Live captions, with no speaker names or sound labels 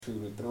2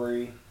 to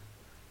 3.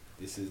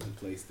 This is the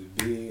place to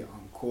be.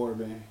 I'm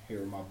Corbin,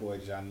 here with my boy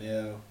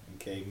Janelle and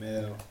K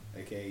Mel,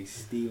 aka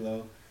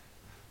Stilo,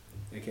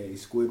 aka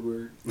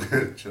Squidward.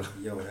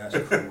 Yo, that's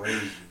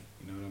crazy.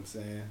 You know what I'm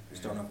saying? You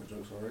starting off with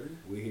jokes already?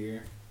 We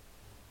here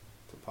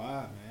to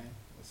pod, man.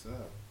 What's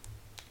up?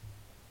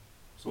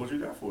 So what you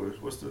got for us?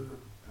 What's the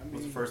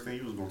first thing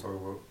you was gonna talk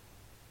about?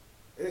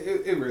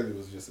 It really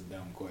was just a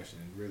dumb question.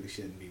 It really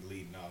shouldn't be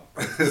leading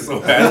off. This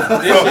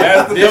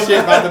shit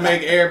about to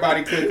make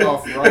everybody click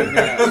off right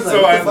now.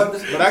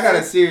 But I got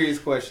a serious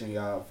question,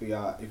 y'all. For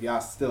y'all, if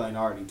y'all still ain't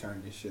already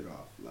turned this shit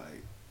off,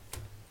 like,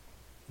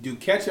 do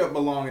ketchup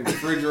belong in the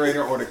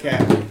refrigerator or the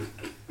cabinet?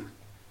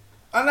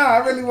 I know. I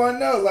really want to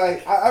know.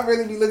 Like, I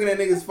really be looking at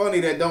niggas funny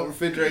that don't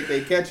refrigerate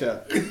their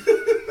ketchup.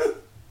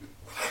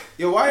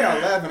 Yo, why y'all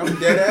laughing? I'm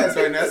dead ass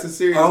right now. That's a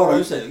serious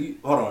question.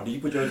 Hold on. Do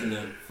you put yours in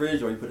the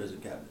fridge or you put yours in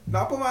the cabinet? No,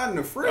 I put mine in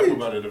the I fridge. put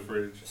mine in the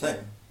fridge. Same.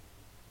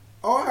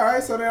 Oh,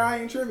 alright, so then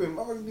I ain't tripping.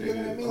 Motherfuckers be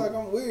looking at me like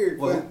I'm weird.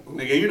 Well,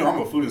 Nigga, you know I'm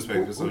a food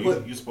inspector, so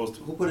you supposed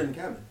to. Who put it in the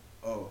cabinet?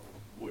 Oh,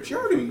 Weird.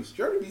 Shorty be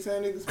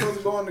saying niggas supposed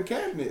to go in the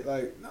cabinet.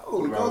 Like, no,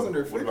 it goes in the What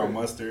refrigerator. about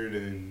mustard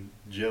and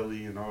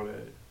jelly and all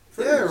that?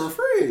 Yeah,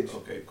 fridge.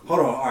 Okay, cool. Hold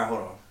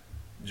on.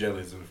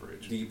 Jelly's in the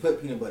fridge. Do you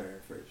put peanut butter in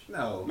the fridge?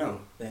 No.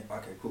 No. Then,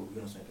 okay, cool. We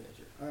don't same page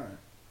here. Alright.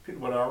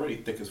 Peanut butter already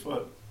thick as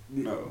fuck.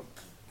 No.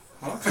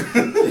 Huh?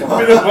 Peanut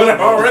butter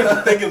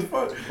already thick as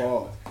fuck.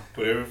 Pause.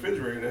 Put it in the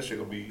refrigerator, that shit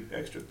gonna be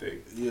extra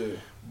thick. Yeah.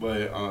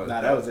 But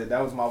Nah, that was it.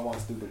 That was my one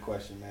stupid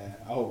question, man.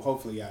 I hope,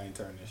 hopefully y'all ain't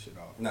turning this shit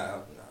off. Nah,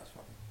 it's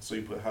fine. So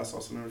you put hot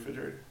sauce in the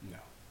refrigerator?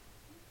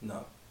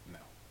 No. No.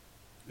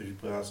 If you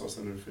put hot sauce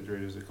in the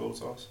refrigerator, is it cold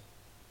sauce?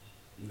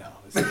 No.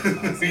 It's not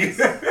nonsense.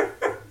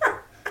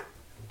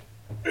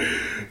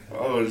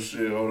 Oh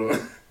shit, hold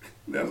on.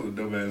 That's a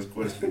dumbass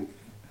question.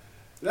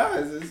 Nah,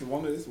 it's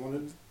one of the things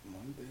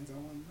I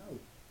want to know.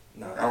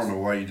 No. I don't know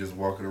why you just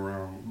walking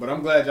around. But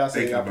I'm glad y'all said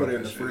Thinking y'all put about it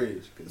in the that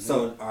shit. fridge.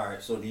 So,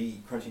 alright. So, do you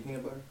eat crunchy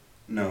peanut butter?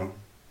 No.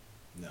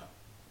 No.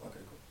 Okay,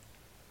 cool.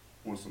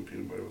 Want some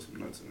peanut butter with some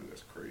nuts in it?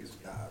 That's crazy.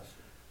 Nah,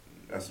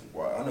 That's I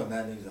wild. know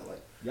mad niggas that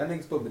like. Y'all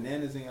niggas put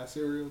bananas in y'all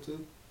cereal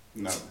too?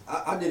 No.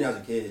 I did it as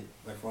a kid,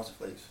 like Frosted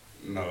Flakes.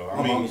 No.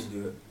 My mom used to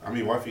do it. I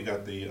mean, wifey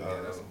got the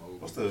that's some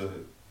old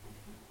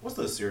what's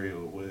the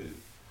cereal with?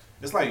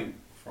 It's like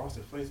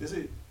Frosted Flakes. Is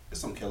it? It's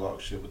some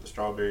Kellogg shit with the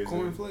strawberries.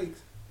 Corn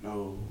flakes.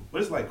 No,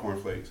 but it's like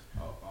corn flakes.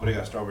 But they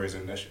got strawberries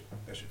in it. That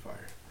shit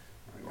fire.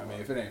 I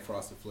mean, if it ain't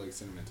Frosted Flakes,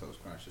 Cinnamon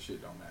Toast Crunch, the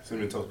shit don't matter.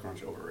 Cinnamon Toast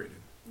Crunch overrated.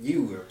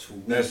 You are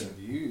That's- tweaking.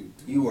 You.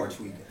 You are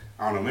tweaking.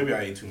 I don't know. Maybe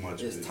I ate too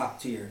much. It's but- top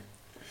tier.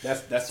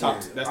 That's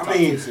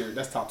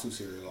Cereal. top two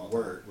cereal all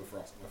Word. with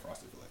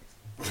Frosted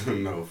Flakes.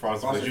 No,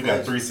 Frosted Flakes. You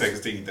got 3 seconds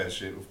to eat that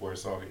shit before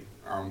it's soggy.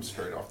 I'm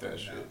straight off that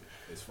shit.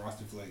 It's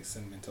Frosted Flakes,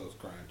 Cinnamon Toast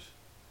Crunch.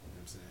 You know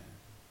what I'm saying?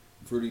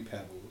 Fruity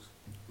Pebbles.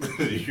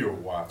 You're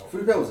wild.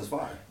 Fruity Pebbles is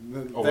fire.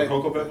 Over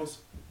Cocoa Pebbles?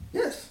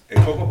 Yes.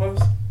 And Cocoa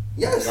Puffs?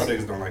 Yes. Y'all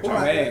niggas don't like Oh,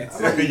 chocolate.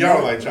 man. Y'all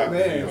don't like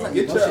chocolate. Man, do y'all?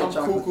 get No your shit, I'm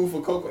chocolate. cuckoo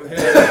for cocoa.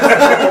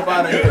 Hell,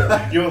 out of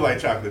here. You don't like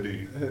chocolate, do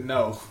you?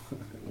 No.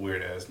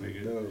 Weird ass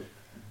nigga. No.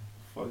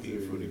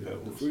 Fucking Fruity The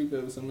Pebbles. Fruity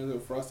Pebbles, Cinnamon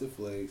Toast Frosted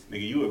Flakes.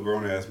 Nigga, you a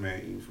grown ass man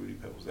eating Fruity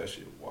Pebbles. That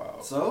shit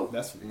wild. So?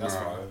 That's Nah,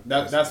 fine.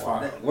 that's That's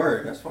wild. fine.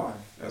 Word, that's fine.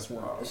 That's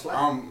wild. It's like-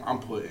 I'm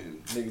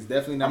putting. Niggas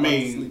definitely not I about to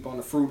mean- sleep on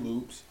the Fruit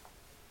Loops.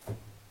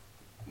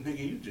 Nigga,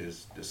 you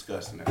just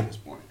disgusting at this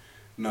point.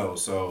 No,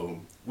 so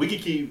we could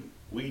keep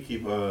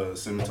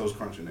Cinnamon Toast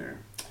Crunch in there.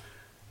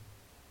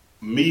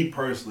 Me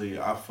personally,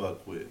 I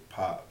fuck with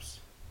Pops.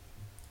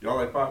 Y'all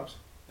like Pops?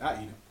 I eat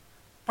them.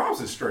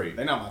 Pops is straight.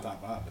 They not my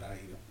top 5, but I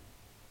eat them.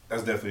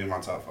 That's definitely in my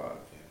top 5.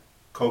 Yeah.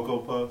 Cocoa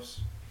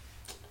Puffs.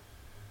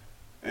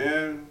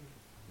 And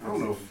I don't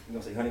know. You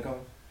gonna say honeycomb?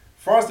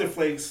 Frosted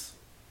Flakes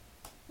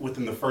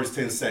within the first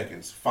 10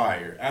 seconds,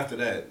 fire. After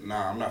that,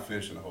 nah, I'm not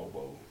finishing the whole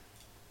bowl.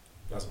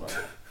 That's about it.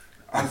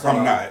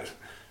 I'm not.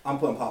 I'm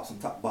putting Pops in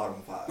top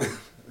bottom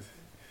 5.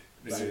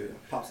 Yeah.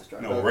 Pops is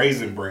straight. No,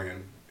 Raisin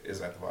Bran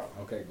is at the bottom.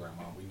 Okay,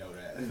 Grandma, we know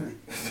that.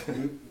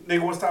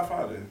 Nigga, what's top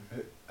 5 then?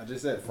 I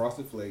just said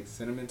Frosted Flakes,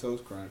 Cinnamon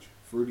Toast Crunch,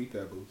 Fruity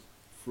Pebbles,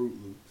 Fruit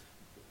Loops,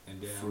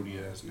 and then Fruity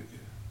ass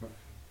nigga.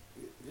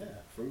 Yeah,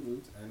 Fruit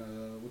Loops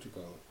and what you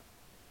call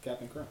it,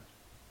 Captain Crunch.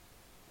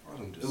 Oh,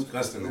 them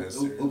disgusting ass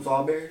cereal. Oops,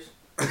 all berries.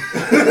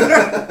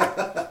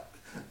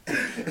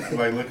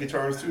 Like Lucky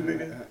Charms too,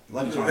 nigga?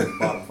 Lucky Charms is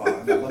bottom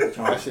 5. Lucky That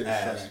Charms shit is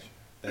ass. trash.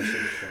 That shit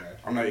is trash.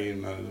 I'm not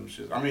eating none of them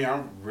shits. I mean,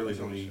 I really That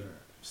don't shit is eat trash.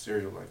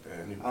 cereal like that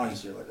anyway. I don't eat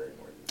cereal like that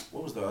anymore.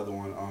 What was the other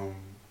one?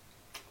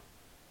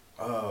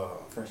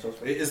 French toast.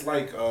 It's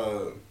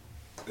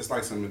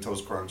like Cinnamon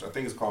Toast Crunch. I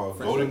think it's called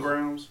French Golden toast?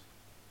 Grams.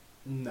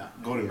 Nah.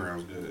 Golden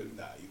Grams good.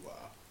 Nah, you wild.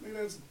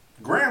 Nigga, that's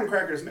graham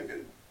crackers,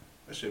 nigga.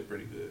 That shit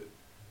pretty good.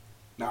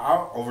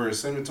 Now, over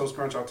Cinnamon Toast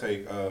Crunch, I'll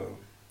take,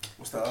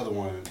 what's the other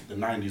one? The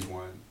 90s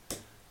one.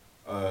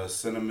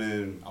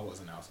 Cinnamon, I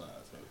wasn't outside,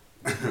 so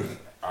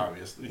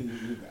obviously.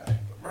 you got it.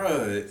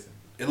 Bruh,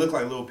 it looked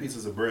like little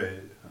pieces of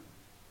bread.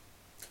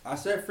 I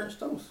said French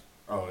toast.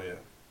 Oh, yeah.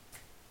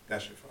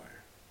 That shit fire.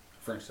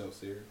 French toast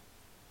cereal.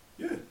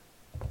 Yeah.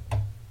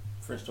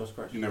 French toast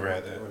crunch. You never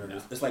had that?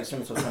 No. It's like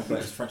cinnamon toast crunch, but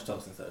it's French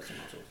toast instead of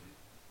cinnamon toast.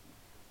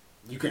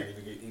 You can't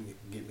even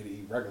get me to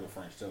eat regular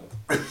French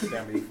toast. You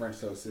got me to eat French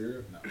toast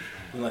cereal? No.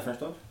 You like French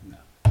toast? No.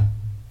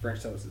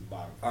 French toast is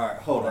bottom. All right,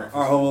 hold on.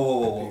 All right, whoa.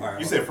 All right,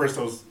 you said French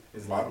toast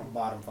is bottom?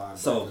 Bottom 5.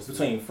 So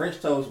between French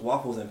toast,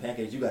 waffles, and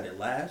pancakes, you got it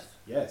last?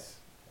 Yes.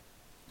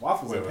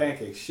 Waffles and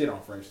pancakes shit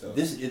on French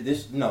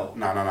toast. No.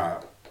 No.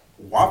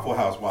 Waffle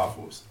House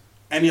waffles.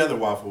 Any other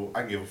waffle,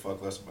 I give a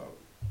fuck less about.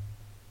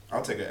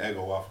 I'll take an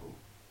Eggo waffle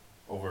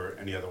over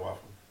any other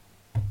waffle,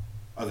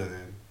 other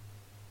than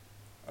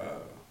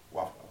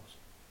Waffle House.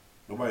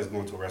 Nobody's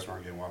going to a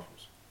restaurant getting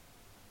waffles.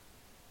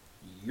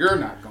 You're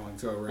not going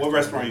to a restaurant. What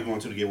restaurant are you going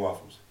to get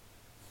waffles?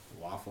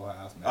 Waffle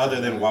House. Other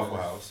than Waffle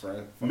House.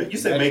 You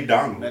said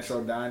McDonald's.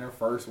 Metro Diner,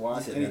 First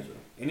Watch.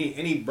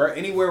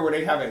 Anywhere where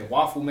they have a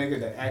waffle maker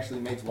that actually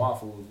makes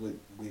waffles with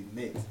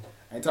mix.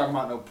 I ain't talking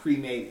about no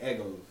pre-made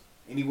Eggos.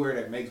 Anywhere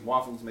that makes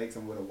waffles makes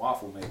them with a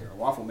waffle maker. A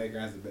waffle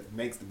maker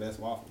makes the best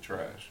waffle.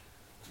 Trash.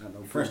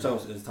 No French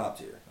toast is top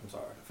tier. I'm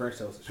sorry. French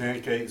toast is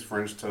pancakes,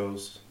 French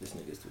toast. This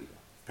nigga's tweaking.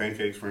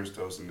 Pancakes, French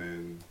toast, and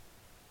then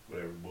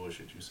whatever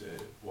bullshit you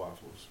said,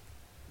 waffles.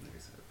 Nigga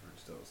said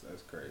French toast.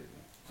 That's crazy.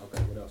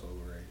 Okay, what else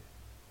overrated?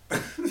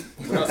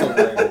 What else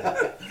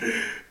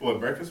overrated? What,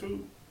 breakfast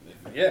food?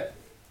 Yeah.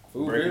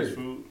 Breakfast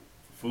food.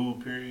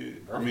 Food,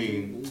 period.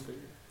 Breakfast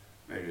food,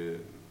 Nigga,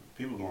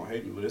 people gonna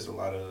hate me, but it's a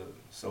lot of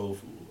soul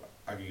food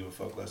I can give a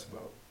fuck less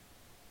about.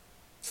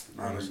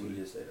 Honestly. You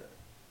just say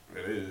that.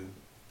 It is.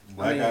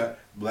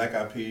 Black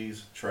eyed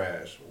peas,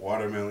 trash.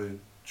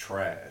 Watermelon,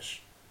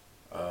 trash.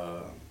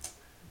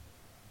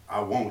 I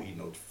won't eat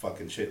no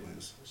fucking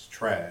chitlins. It's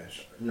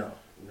trash. No.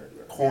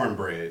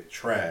 Cornbread,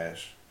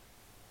 trash.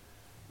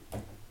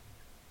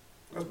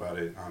 That's about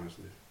it,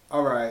 honestly.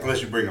 All right.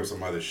 Unless you bring up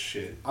some other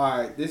shit. All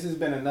right. This has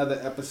been another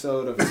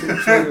episode of 2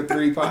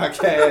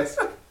 Podcast.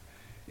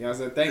 You know what I'm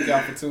saying? Thank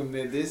y'all for tuning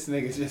in. This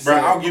nigga just Bro,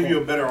 I'll give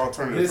you a better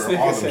alternative for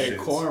all them shits.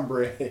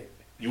 Cornbread.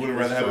 You wouldn't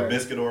rather have a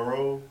biscuit or a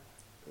roll?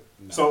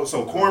 No.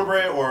 So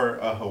cornbread or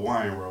a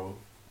Hawaiian roll?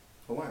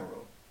 Hawaiian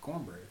roll.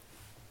 Cornbread.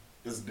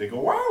 This nigga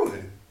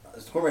wildin'.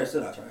 Cornbread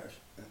still not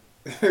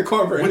trash.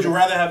 Cornbread. Would you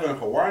rather have a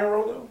Hawaiian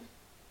roll though?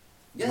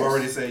 Yes. You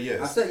already said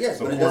yes. I said yes.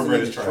 So but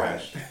cornbread is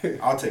trash.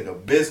 I'll take a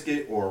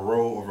biscuit or a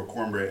roll over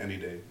cornbread any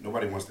day.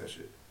 Nobody wants that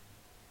shit.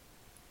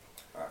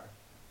 All right.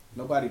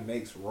 Nobody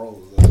makes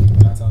rolls.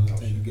 Not telling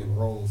you you get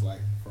rolls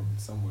like from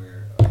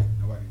somewhere.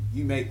 Nobody.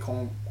 You make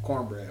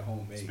cornbread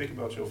homemade. Speak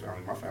about your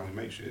family. My family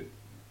make shit.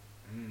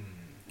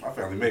 My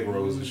family make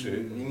rolls and shit.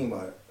 What do you mean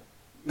by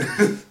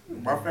it?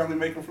 My family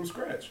make them from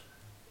scratch.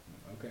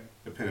 Okay.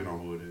 Depending on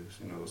who it is.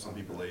 You know, some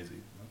people lazy.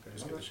 Okay.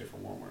 Just get the shit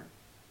from Walmart.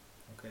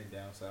 Okay,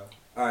 down south.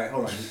 All right,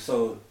 hold on.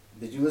 So,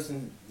 did you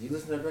listen to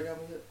the Drake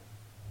album yet?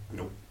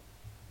 Nope.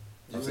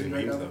 Did I've you seen listen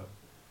to memes Drake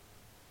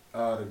though.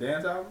 album? The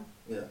dance album?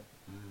 Yeah.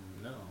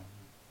 No.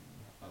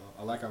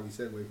 I like how we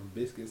segued from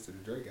Biscuits to the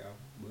Drake album,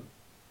 but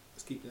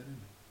let's keep that in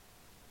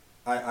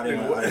there. I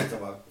didn't talk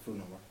about food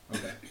no more.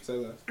 Okay, say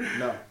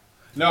less.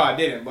 No, I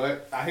didn't.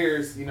 But I hear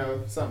it's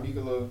something you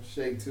can little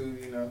shake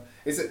to.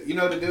 It's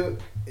to do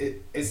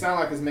it. It sounds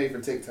like it's made for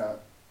TikTok.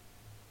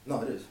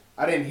 No, it is.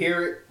 I didn't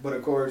hear it, but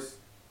of course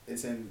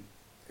it's in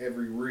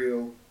every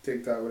reel,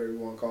 TikTok, whatever you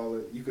want to call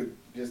it. You could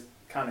just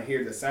kind of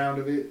hear the sound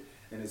of it,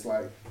 and it's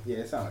like, yeah,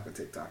 it sounds like a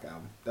TikTok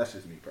album. That's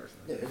just me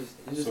personally. Yeah, it's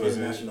just So is it-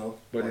 international,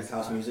 but like it's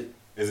house not. music.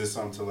 Is it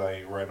something to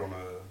like write on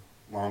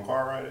a long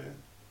car ride in?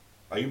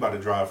 Like you about to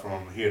drive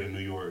from here to New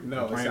York?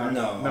 No, playing it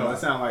that?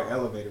 sounds like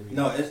elevator music.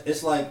 No,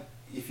 it's like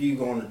if you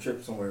go on a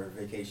trip somewhere,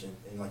 vacation,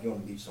 and like you're on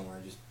the beach somewhere,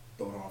 and just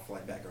throw it on for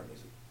like background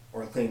music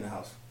or clean the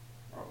house.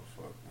 Oh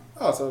fuck.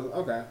 No. Oh, so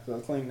okay, so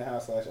it's clean the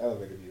house /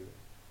 elevator music.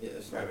 Yeah,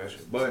 it's Yeah, not. that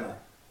shit- But not,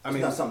 I mean,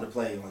 it's not something to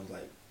play on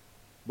like.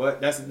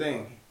 but that's the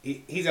thing.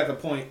 He's at the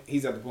point.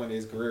 He's at the point in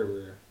his career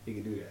where he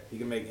can do that. He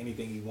can make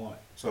anything he wants.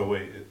 So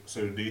wait,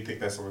 so do you think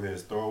that's some of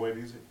his throwaway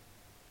music?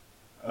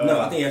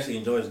 No, I think he actually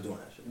enjoys doing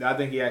that shit. I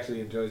think he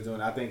actually enjoys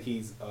doing it. I think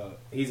he's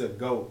a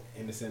GOAT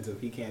in the sense of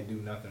he can't do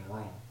nothing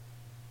wrong.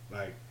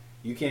 Like,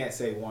 you can't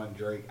say one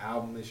Drake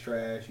album is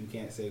trash. You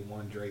can't say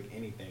one Drake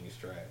anything is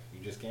trash.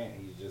 You just can't.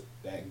 He's just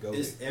that GOAT.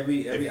 It's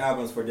every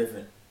album's for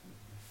different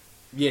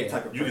Yeah.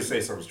 type of You can person.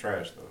 say something's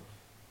trash though.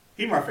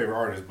 He's my favorite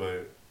artist,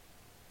 but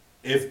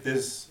if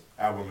this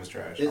album is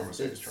trash, I'm gonna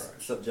say it's trash.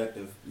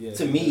 Subjective. Yeah,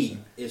 To me,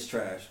 it's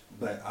trash,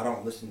 but I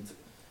don't listen to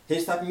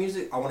his type of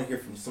music. I want to hear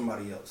from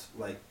somebody else,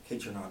 like K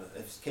Tronada.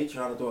 If K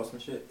Tronada throw out some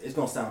shit, it's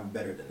gonna sound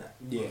better than that.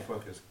 Who Yeah. the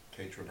fuck is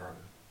K Tronada?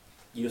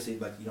 You just see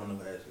like you don't know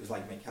what that is. It's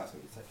like make house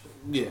music type shit.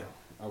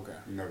 Yeah. Okay.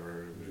 Never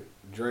heard of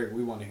it. Drake,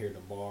 we want to hear the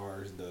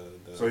bars, the.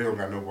 So he don't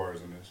got no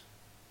bars in this.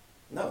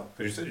 No,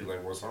 Cause you said you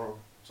like one song,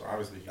 so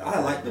obviously. he I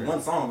like the got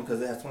one song because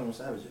it has 21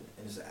 Savage in it,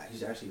 and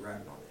he's actually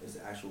rapping on it. It's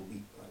the actual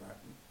beat. Like,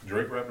 rapping.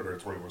 Drake rapping or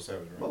 21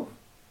 Savage rapping? Both.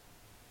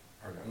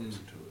 I gotta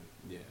listen to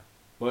it. Yeah.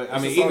 But It's I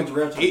mean, a song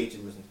Jarrell trying to get you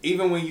to listen to.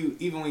 even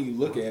when you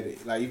look at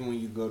it, like even when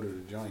you go to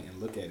the joint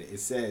and look at it, it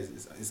says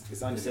it's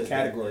under It the says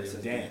category dance.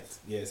 of dance.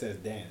 Yeah, it says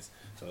dance.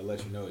 So it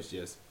lets you know it's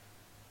just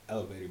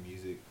elevator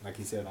music, like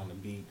he said on the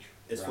beach.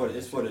 It's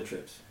driving for and the shit.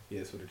 trips.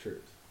 Yeah, it's for the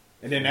trips.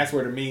 And then that's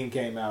where the meme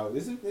came out.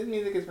 This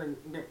music is for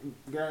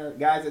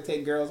guys that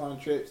take girls on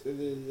trips.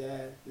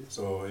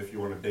 So if you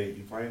want to date,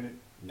 you playing it?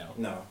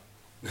 No.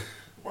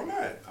 Why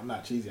not? I'm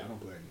not cheesy. I don't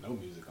play no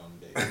music on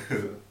the date.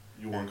 So.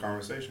 You want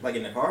conversation? Like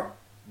in the car?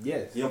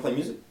 Yes. You don't play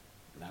music?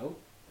 No.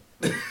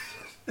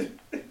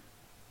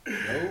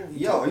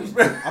 Yo,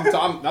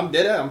 I'm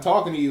dead. I'm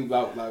talking to you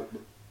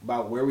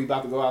about where we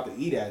about to go out to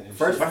eat at. And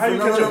first, but how you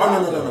catch your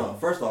no.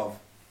 First off,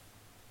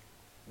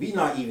 we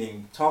not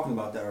even talking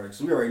about that already.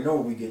 So we already know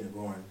we getting it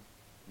going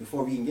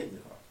before we even get in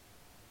the car.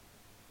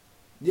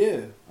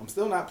 Yeah, I'm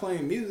still not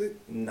playing music.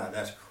 Nah,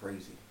 that's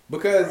crazy.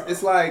 Because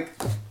it's like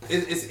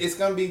it's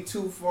gonna be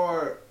too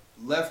far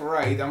left or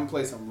right. I'm gonna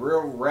play some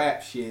real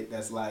rap shit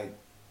that's like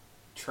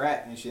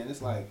trap and shit. And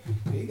it's like,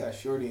 yeah, you got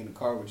Shorty in the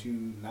car with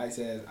you, nice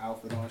ass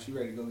outfit on. She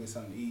ready to go get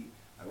something to eat.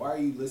 Like, why are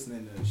you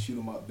listening to shoot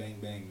 'em up, bang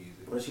bang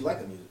music? What does she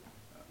like the music?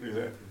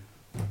 Exactly.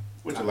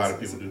 Which a lot of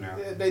people do now.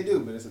 Yeah, they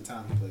do, but it's a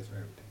time and place for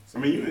everything. So,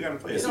 I mean, you ain't gotta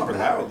play it super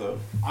loud though.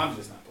 I'm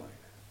just not playing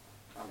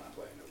that. I'm not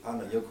playing it. I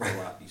know your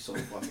car lot be so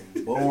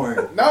fucking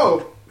boring.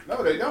 No,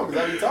 they don't,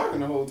 because I be talking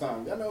the whole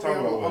time. Y'all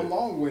know I'm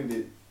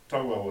long-winded.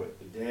 Talk about what?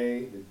 The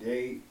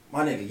date.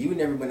 My nigga, you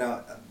never been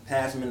out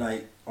past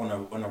midnight on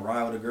a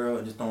ride with a girl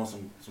and just throwing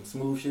some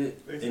smooth shit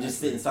Exactly. and just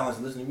sit in silence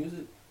and listen to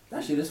music?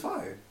 That shit is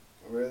fire.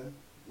 Really?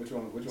 Which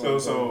one? So,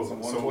 some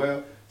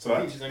 112? So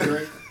Peaches and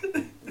cream?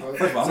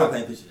 First of all, I'm not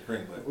playing Peaches and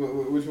Cream, but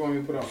Which one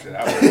you put on? Shit,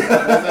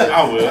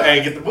 I will.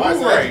 Hey, get the booze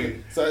right.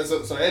 So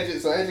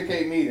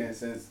educate me then,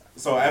 since.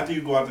 So after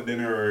you go out to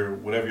dinner or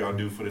whatever y'all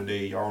do for the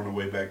day, y'all on the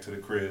way back to the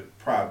crib,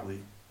 probably.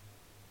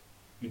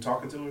 You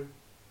talking to her?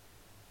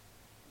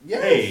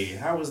 Yes. Hey,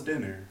 how was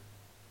dinner?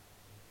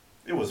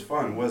 It was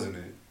fun, wasn't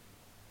it?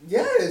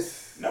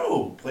 Yes.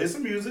 No, play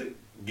some music,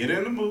 get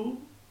in the mood.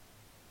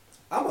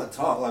 I'm gonna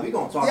talk. Like, we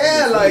gonna talk.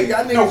 Yeah, like,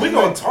 y'all niggas. No, we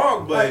gonna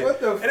talk, but like, what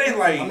the it ain't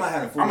like I'm not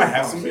having I'm gonna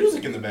have some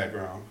music in the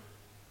background.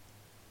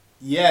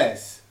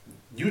 Yes.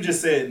 You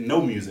just said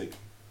no music.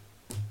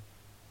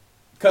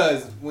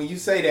 Cause when you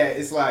say that,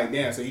 it's like,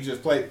 damn. So you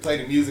just play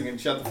the music and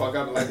shut the fuck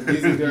up and let the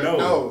music do it.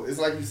 No, it's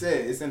like you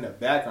said, it's in the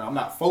background. I'm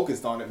not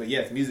focused on it, but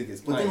yes, music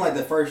is playing. Within like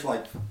the first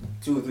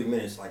 2 or 3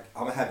 minutes, like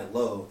I'm gonna have it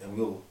low and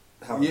we'll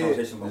have a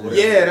conversation about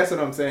whatever. Yeah, that's what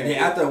I'm saying. And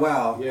then after a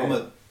while, Yeah. I'm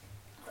gonna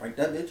crank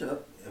that bitch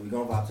up and we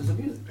gonna vibe to some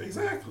music.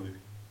 Exactly.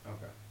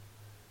 Okay.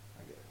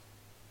 I guess.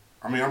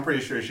 I mean, I'm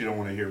pretty sure she don't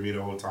want to hear me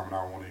the whole time, and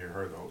I don't want to hear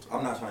her the whole time.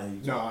 I'm not trying to hear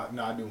you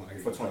No, I do want to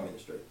hear for you 20 talk.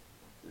 minutes straight.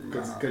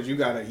 Because you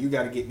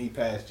gotta get me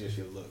past just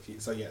your look.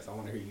 So yes, I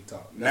want to hear you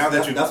talk.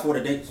 That's what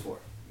a date is for.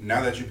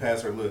 Now that you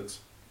pass her looks,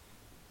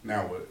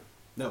 now what?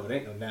 No, it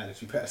ain't no now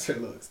that you pass her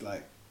looks.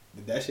 Like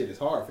that shit is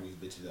hard for these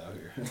bitches out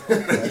here.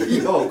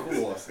 Yo,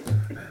 cool.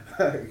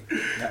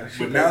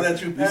 But now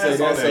that you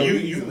pass all that, so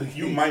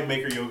you might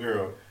make her your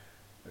girl.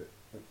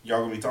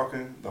 Y'all gonna be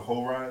talking the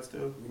whole ride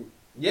still?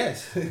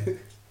 Yes. Nah,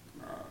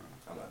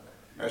 I'm not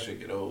that shit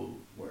get old.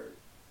 word.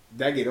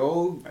 That get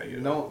old. That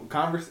get No,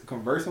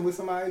 conversing with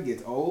somebody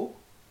gets old.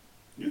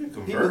 You can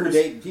People converse.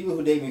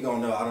 who date me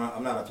gonna know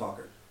I'm not a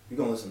talker. You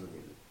gonna listen to the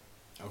music.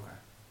 Okay.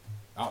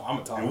 I'm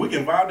a talker. And we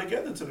can vibe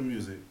together to the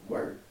music.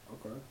 Word.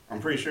 Okay.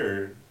 I'm pretty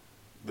sure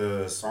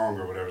the song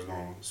or whatever is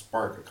gonna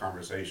spark a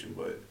conversation,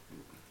 but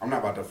I'm not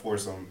about to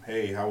force them.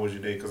 Hey, how was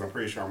your day? Because I'm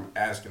pretty sure I'm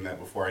asking that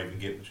before I even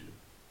get with you.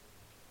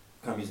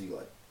 What kind of music you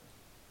like?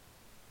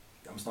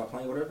 I'm gonna start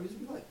playing whatever music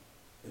you like.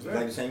 If you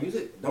like the same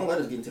music, don't let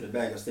us get into the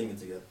bag of singing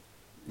together.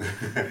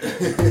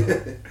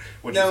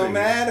 What No singing?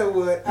 matter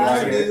what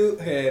I do,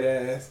 head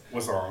ass.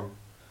 What song?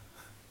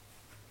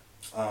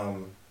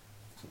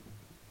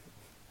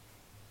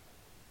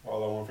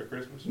 All I Want for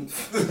Christmas?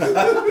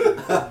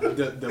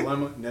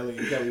 Dilemma, Nelly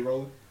and Kelly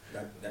Rowland.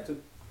 that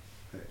too.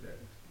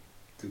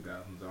 2000s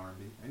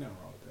R&B. Ain't nothing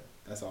wrong with that.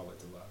 That's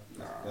always a lot.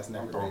 Nah, That's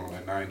never I'm throwing on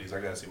that 90s.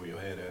 I gotta see where your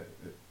head at.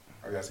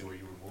 I gotta see where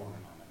you were born.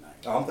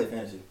 Oh, I'm playing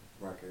fantasy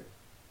rock here.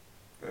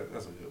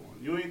 That's a good one.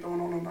 You ain't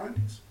throwing on the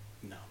 90s?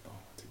 No,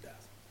 don't 2000.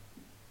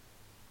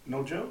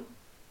 No Joe?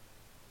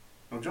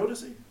 No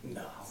Jodeci?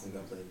 No, I'm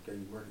gonna play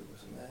Dirty Working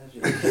with some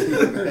magic.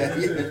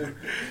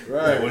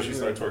 Right. Yeah, once you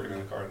start twerking in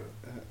the car, though.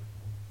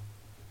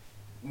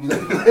 You know,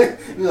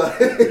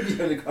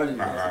 the car just-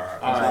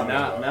 Alright,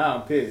 now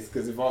I'm pissed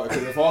because if all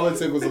it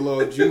took was a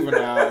little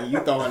juvenile and you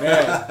throwing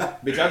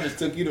that, bitch, I just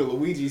took you to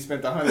Luigi,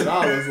 spent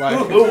 $100.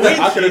 Like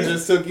I could have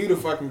just took you to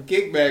fucking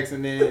kickbacks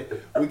and then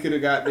we could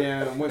have got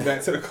down and went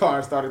back to the car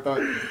and started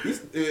throwing.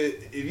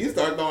 If you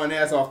start throwing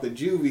ass off the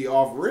juvie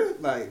off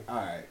rip, like all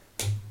right.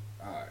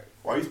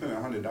 Why you spending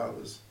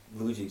 $100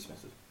 Luigi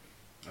expensive.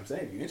 I'm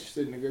saying if you're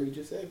interested in the girl you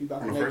just said, if you about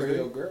to on the make first her day?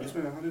 your girl, You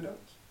spending $100?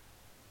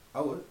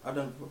 I would. I've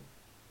done it before.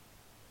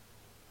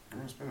 I'm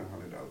gonna spend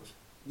 $100.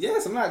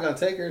 yes, I'm not gonna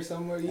take her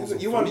somewhere. On some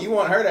You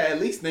want her to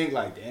at least think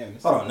like, damn.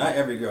 Hold on, not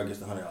every girl gets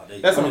the $100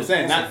 date. That's what I'm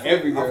saying. Not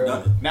every I've girl.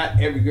 done it. Not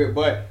every girl.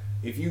 But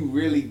if you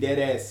really dead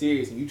ass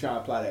serious and you try to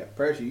apply that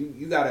pressure,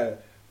 you gotta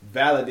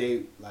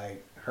validate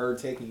like her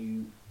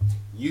taking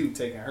you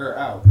taking her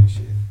out and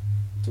shit.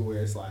 To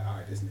where it's like, all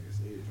right, this nigga's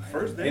serious. Like,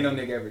 First date? ain't no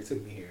nigga ever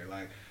took me here.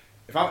 Like,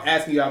 if I'm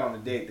asking you out on a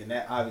date, then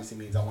that obviously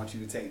means I want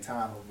you to take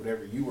time of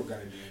whatever you were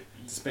gonna do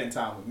to spend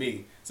time with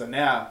me. So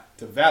now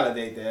to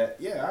validate that,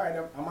 yeah, all right,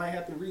 I might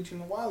have to reach in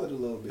the wallet a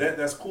little bit.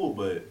 That's cool,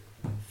 but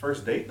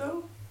first date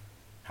though,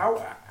 how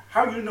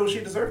you know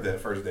she deserved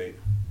that first date?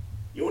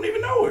 You don't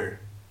even know her.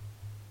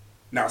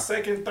 Now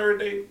second, third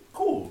date,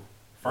 cool.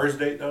 First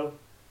date though.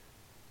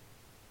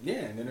 Yeah,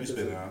 and then if you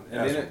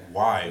it's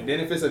why. And then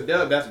if it's a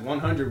dub, that's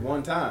 100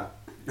 one time.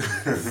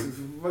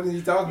 What are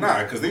you talking about?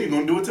 Nah, because then you're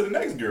gonna do it to the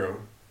next girl.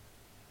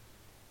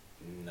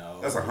 No,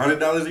 that's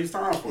 $100 each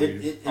time for you.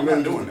 It I'm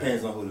really not doing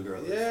depends that. on who the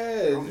girl is.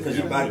 Yeah, because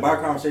you by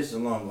conversations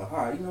alone, like,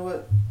 all right, you know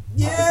what?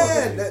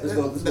 Yeah, let's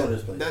go to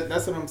this place.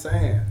 That's what I'm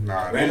saying.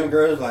 Nah, random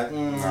girls like,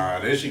 nah,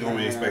 then she gonna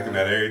be expecting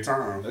that every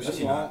time. No,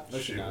 she's not. No,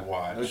 she's not.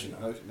 Why? No, she's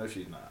not. No,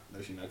 she's not.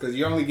 Because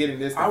you're only getting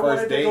this the I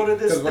first date.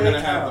 Because we're gonna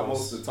have the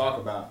most most to talk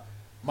about.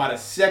 By the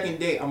second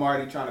date, I'm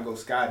already trying to go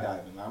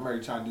skydiving. I'm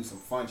already trying to do some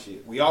fun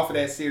shit. We offer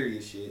that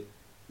serious shit.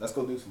 Let's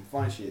go do some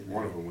fun shit.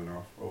 One of them went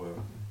off. Oh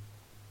well.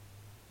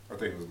 I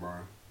think it was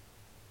mine.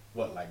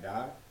 What, like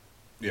died?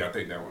 Yeah, I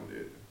think that one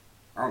did.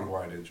 I don't know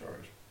why I didn't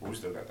charge. But we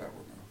still got that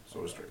one now.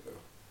 So it's straight though.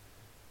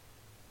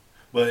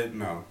 But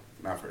no,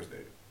 not first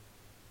date.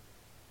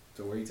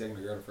 So where you taking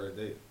the girl to first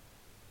date?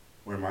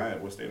 Where am I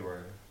at? What state am I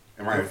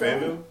at? Am I in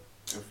Fayetteville?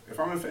 If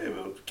I'm in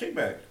Fayetteville,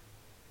 kickback.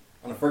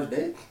 On the first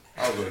date?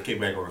 I'll go to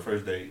kickback on the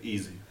first date.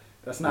 Easy.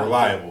 That's not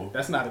reliable.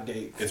 That's not a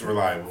date. It's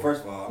reliable.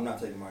 First of all, I'm not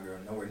taking my girl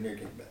nowhere near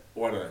kickback.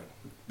 Why not?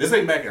 This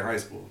ain't back in high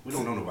school. We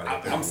don't know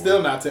nobody. I'm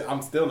still not taking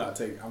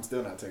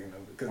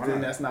them because then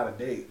that's not a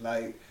date.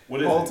 Like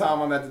the whole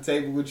time I'm at the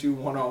table with you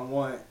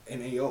 1-on-1,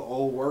 and then your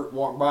old work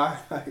walk by.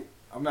 Like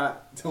I'm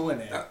not doing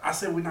that. I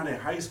said we're not in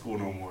high school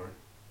no more.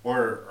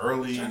 Or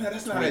early.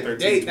 That's not a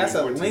date. That's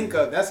a link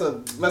up. That's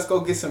a let's go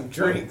get some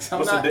drinks.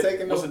 I'm not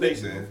taking no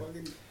date then?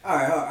 All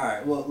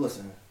right. Well,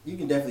 listen. You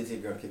can definitely take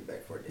a girl to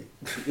kickback for a date.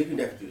 You can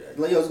definitely do that.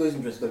 Like, yo, let's go get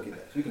some drinks. Go to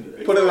kickback. You can do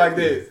that. Put it like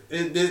this.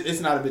 It's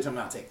not a bitch I'm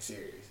not taking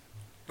serious.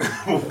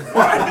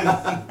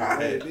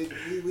 Why?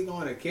 We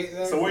going to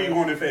kickback. So where you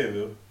going in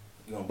Fayetteville?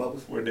 You going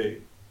Bubbles? Where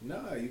date?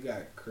 No, you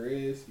got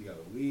Chris. You got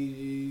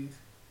Luigi's.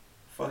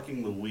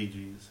 Fucking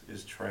Luigi's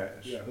is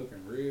trash. You got Hook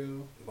and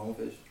Reel.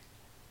 Bonefish.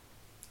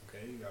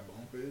 Okay, you got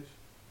Bonefish.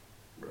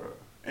 Bruh.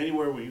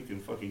 Anywhere where you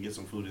can fucking get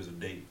some food is a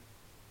date.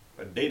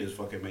 A date is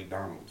fucking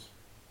McDonald's.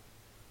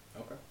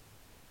 Okay.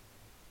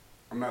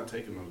 I'm not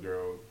taking no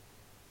girl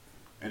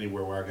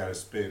anywhere where I gotta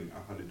spend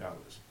 $100.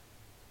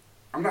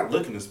 I'm not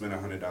looking to spend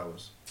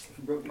 $100.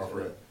 Broke you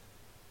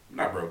I'm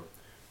not broke.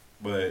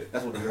 But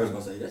that's what the girl's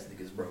gonna say. This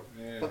nigga's broke.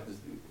 Yeah. Fuck this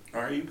dude.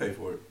 Alright, you pay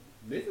for it.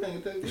 This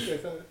nigga took me.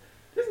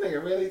 This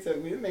nigga really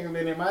took me. This nigga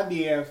been in my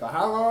DM for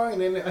how long?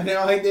 And then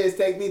all he did is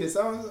take me to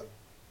songs.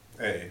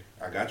 Hey,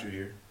 I got you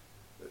here.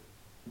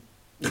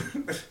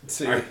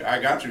 See,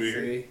 I got you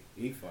here. See,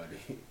 he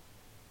funny.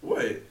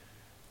 What?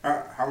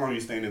 How long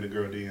you staying in the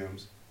girl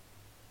DMs?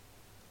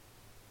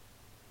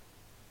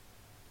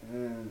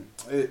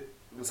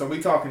 So we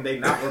talking they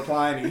not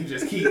replying and you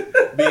just keep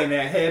being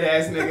that head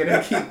ass nigga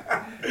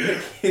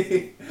that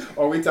keep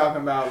or we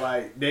talking about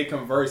like they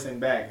conversing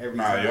back every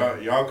time? Nah,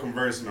 y'all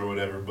conversing or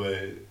whatever,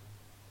 but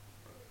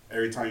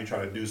every time you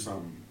try to do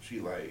something,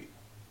 she like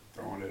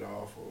throwing it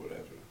off or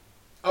whatever.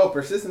 Oh,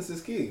 persistence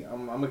is key.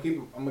 I'm gonna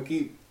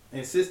keep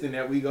insisting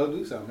that we go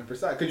do something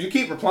precise because you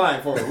keep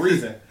replying for a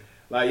reason.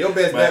 Like your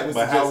best bet was.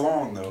 But how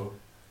long though?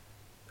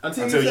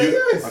 Until you say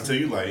yes. Until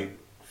you like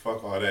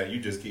fuck all that.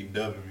 You just keep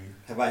dubbing me.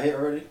 Have I hit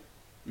already?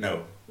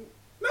 No.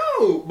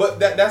 No, but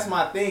that's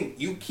my thing.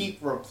 You keep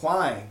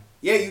replying.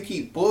 Yeah, you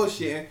keep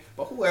bullshitting.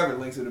 But whoever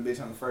links with a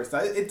bitch on the first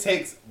time, it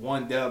takes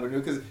one dub or two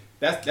because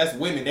that's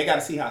women. They got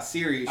to see how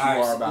serious you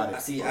are about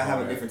it. See, I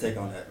have a different take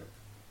on that.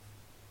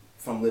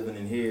 From living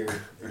in here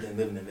and then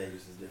living in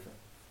Vegas is different.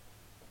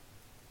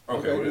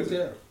 Okay, what is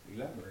it?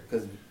 Elaborate.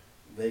 Because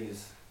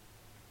Vegas,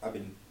 I've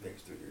been in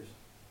Vegas 3 years.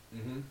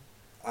 Mm-hmm.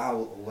 I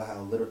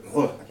literally,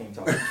 I can't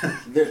talk.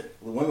 The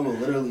women will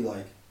literally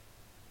like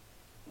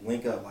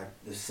link up like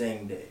the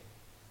same day,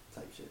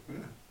 type shit. Yeah.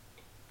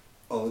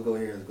 Oh, let's go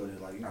here. Let's go there.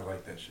 Like, I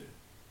like that shit.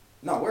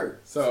 Not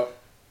word. So,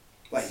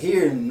 like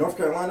here in North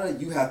Carolina,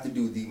 you have to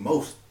do the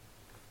most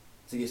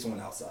to get someone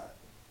outside.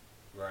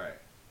 Right.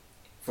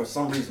 For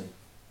some reason.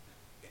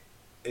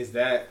 Is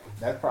that's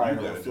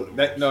probably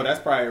that's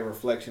probably a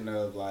reflection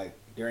of like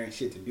there ain't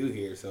shit to do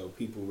here, so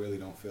people really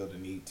don't feel the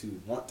need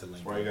to want to link.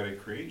 That's why you gotta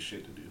create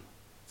shit to do.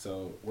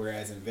 So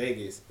whereas in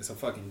Vegas, it's a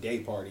fucking day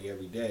party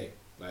every day.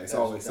 Like it's That's,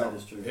 always that something.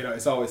 is true. You know,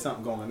 it's always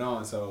something going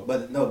on. So,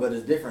 but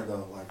it's different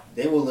though. Like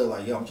they will live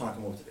like, yo, I'm trying to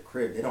come over to the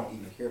crib. They don't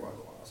even care about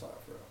going outside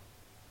for real.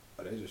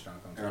 but they just trying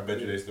to come. And I bet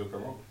you they still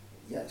come over.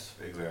 Yes.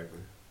 Exactly.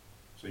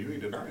 So you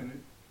ain't denying it.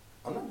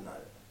 I'm not denying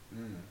it.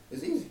 Mm.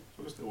 It's easy.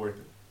 So it's still worth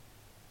it.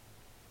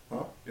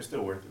 Huh? It's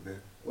still worth it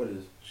then. What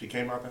is? She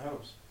came out the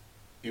house.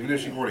 Even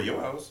if she go to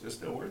your house, it's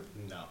still worth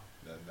it. No,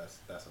 that's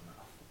enough.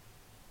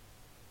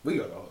 We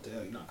go to the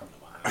hotel. You're not coming to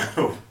my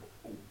house.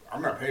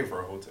 I'm not paying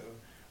for a hotel.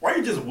 Why are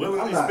you just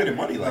willingly spending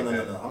money like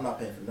that? No. I'm not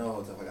paying for no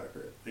hotel if I got a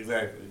crib.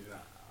 Exactly.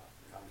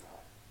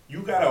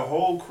 You got a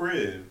whole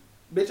crib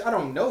bitch, I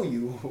don't know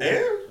you.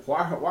 Yeah.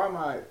 Why am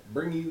I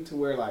bringing you to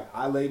where like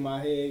I lay my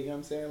head? You know what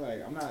I'm saying?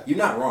 Like I'm not. You're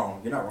not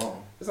wrong. You're not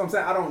wrong. That's what I'm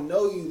saying. I don't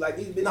know you. Like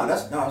these bitches.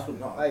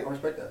 No, like, I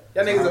respect that.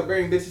 Y'all niggas are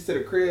bringing bitches to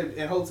the crib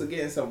in hopes of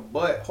getting some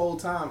butt whole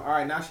time. All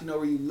right, now she know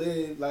where you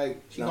live.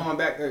 Like she going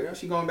back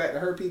to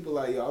her people.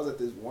 Like yo, I was at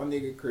this one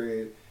nigga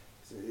crib.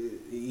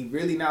 He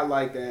really not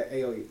like that.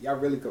 Hey yo, y'all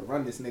really could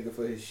run this nigga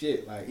for his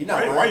shit. Like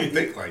why you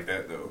think like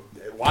that though?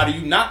 Why do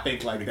you not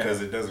think like because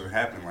that? Because it doesn't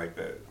happen like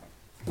that.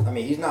 I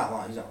mean, he's not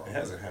lying. He's not wrong. It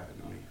hasn't happened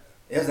to me.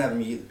 It hasn't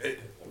happened to me either.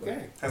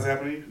 Okay. Has it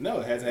happened to you? No,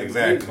 it hasn't happened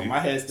exactly. to me. But my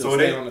head's still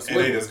staying on the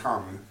swivel. It ain't as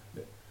common.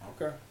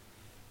 Okay.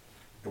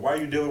 Why are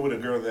you dealing with a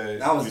girl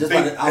that I was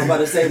about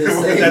to say this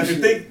same that you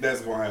think that's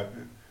gonna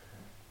happen?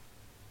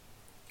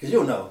 Because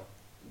you'll know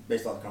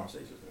based on the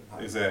conversations.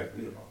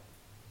 Exactly. You'll know.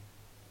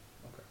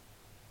 Okay.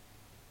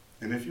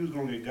 And if you was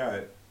gonna get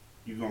got,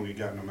 you gonna get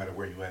got no matter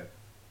where you at.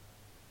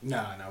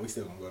 Nah, we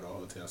still gonna go to a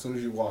hotel. As soon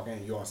as you walk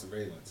in, you're on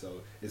surveillance.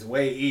 So it's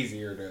way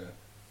easier to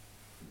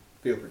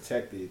feel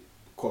protected,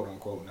 quote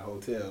unquote, in the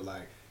hotel.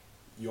 Like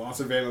you're on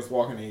surveillance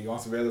walking in, you're on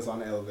surveillance on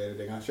the elevator.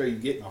 They're gonna show you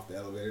getting off the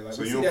elevator. Like,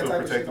 so you don't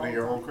feel protected in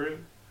your own crib?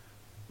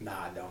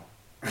 Nah, I don't.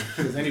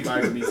 Because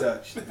anybody can be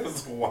touched.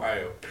 That's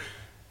wild.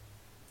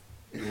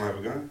 You don't have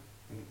a gun?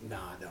 Nah,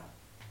 I don't.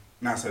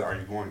 Now I said, are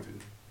you going to?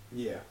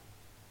 Yeah.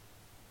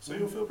 So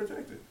you'll feel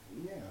protected.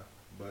 Yeah,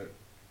 but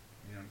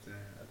you know what I'm saying?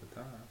 At the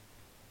time.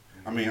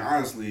 I mean,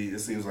 honestly, it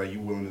seems like you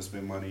willing to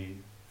spend money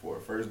for a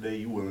first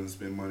date. You willing to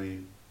spend money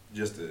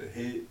just to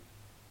hit.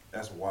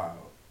 That's wild.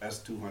 That's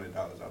 $200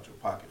 out your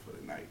pocket for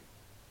the night.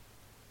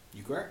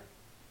 You correct?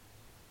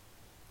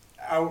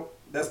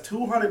 That's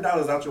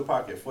 $200 out your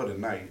pocket for the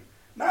night,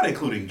 not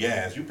including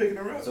gas. You picking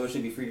her up? So it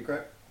should be free to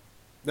crack.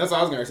 That's what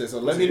I was gonna say. So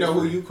let me know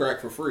who you crack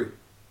for free.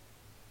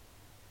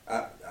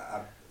 I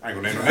ain't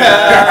gonna name no names.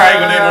 I ain't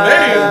gonna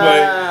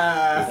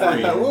name no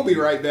names, but we'll be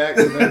right back.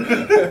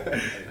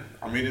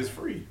 I mean, it's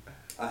free.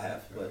 I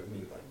have, but I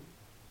mean, like,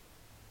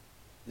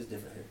 it's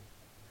different here.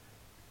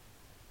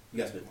 You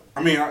guys spend money.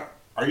 I mean,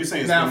 are you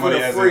saying now, spend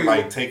money as in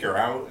like take her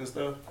out and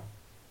stuff?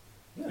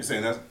 Yeah. You're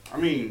saying that's? I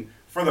mean,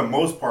 for the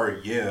most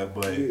part, yeah.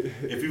 But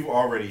if you've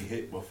already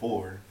hit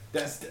before,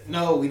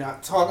 we're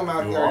not talking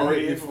about you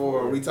already hit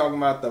before. We talking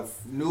about the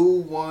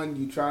new one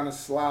you trying to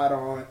slide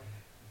on.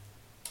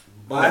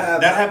 But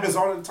that happens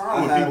all the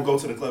time when people go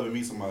to the club and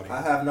meet somebody.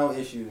 I have no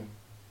issue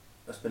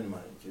of spending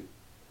money with you.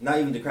 Not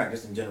even to crack,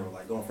 just in general.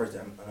 Like going first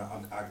date,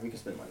 we can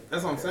spend money.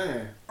 That's what I'm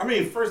saying. I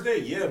mean, first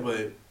date, yeah,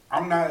 but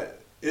I'm not.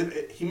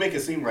 He make it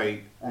seem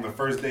like on the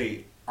first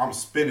date I'm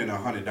spending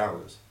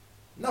 $100.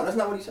 No, that's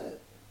not what he said.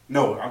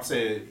 No, I'm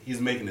saying he's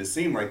making it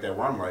seem like that.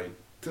 Where I'm like,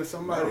 to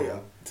somebody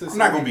else. I'm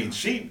not gonna be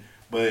cheap,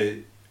 but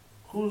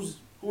who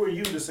are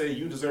you to say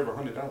you deserve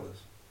 $100?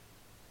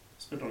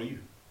 Spent on you.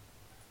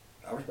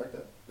 I respect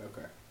that.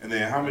 Okay. And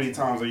then how many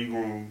times are you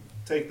gonna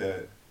take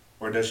that,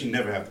 or does she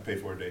never have to pay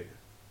for a date?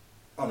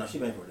 Oh no, she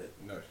paying for a date.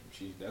 No,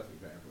 she's definitely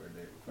paying for a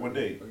date. What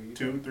date?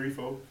 2, 3,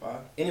 4, 5.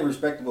 Any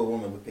respectable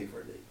woman would pay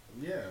for a date.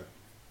 Yeah.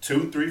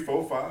 2, 3,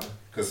 4, 5.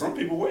 Because some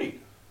people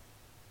wait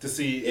to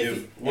see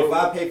if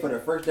I pay for the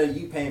first date,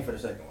 you paying for the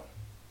second one.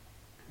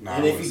 Nah,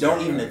 and if you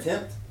don't even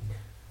attempt,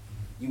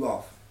 you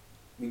off.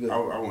 We good.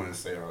 I wouldn't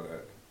say all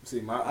that.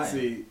 See.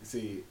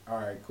 All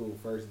right, cool.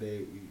 First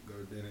date, we go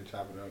to dinner,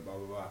 chop it up, blah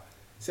blah blah.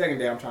 Second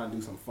day, I'm trying to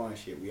do some fun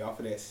shit. We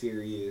offer that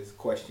serious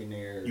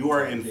questionnaire. You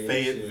are in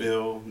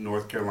Fayetteville, shit.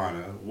 North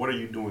Carolina. What are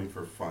you doing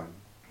for fun?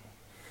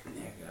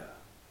 Nigga,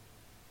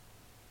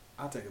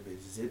 I'll take a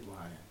bitch zip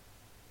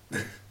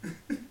lining.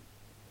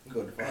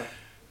 Go to 5.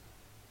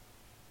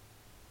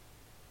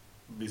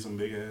 Be some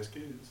big ass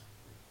kids.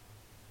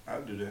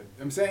 I'd do that.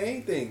 I'm saying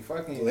anything.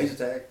 Fucking laser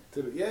tag.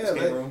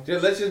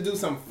 Let's just do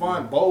some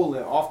fun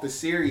bowling off the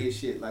serious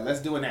shit. Like let's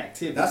do an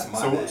activity. That's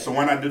my bad. So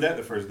why not do that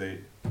the first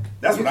date?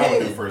 That's what I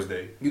would do first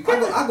date. You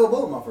can I go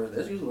bowling my first date.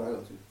 That's usually what I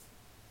go to.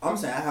 I'm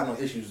saying I have no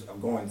issues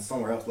of going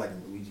somewhere else like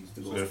in Luigi's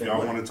to go. So if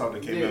y'all want to talk to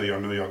K Mill, y'all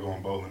know y'all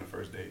going bowling the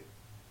first date.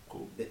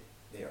 Cool. They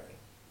already.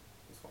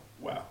 It's fine.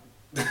 Wow.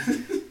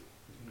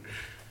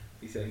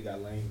 He said he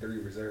got lane 3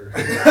 reserved.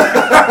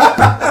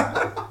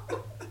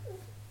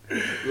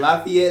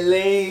 Lafayette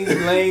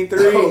lane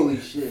 3. Holy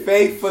shit.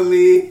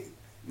 Faithfully.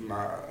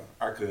 Nah,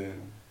 I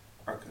couldn't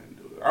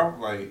do it.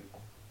 I'm like,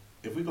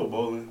 if we go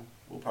bowling,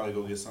 we'll probably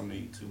go get something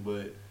to eat too.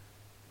 But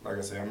like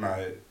I said, I'm not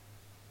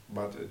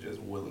about to just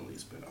willingly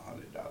spend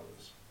 $100.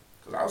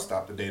 Cause I'll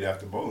stop the date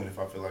after bowling if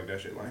I feel like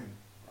that shit lame.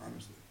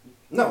 Honestly.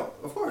 No,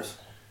 of course.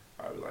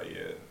 I'd be like,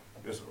 yeah,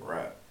 it's a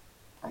wrap.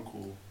 I'm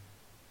cool.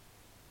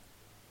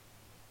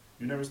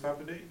 You never stop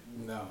a date?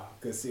 No,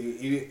 cause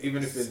see,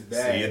 even if it's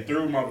bad, see it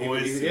through, my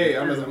boys.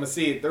 I'm gonna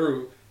see it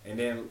through, and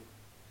then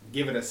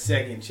give it a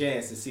second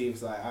chance to see if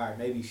it's like, all right,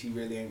 maybe she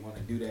really ain't want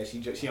to do that.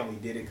 She only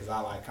did it because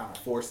I like kind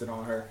of forced it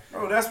on her.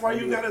 Oh, that's why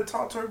you gotta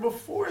talk to her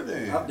before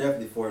then. I've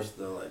definitely forced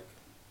the like.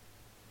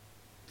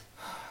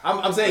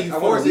 I'm saying you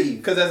force it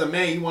because as a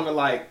man you want to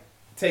like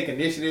take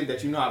initiative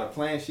that you know how to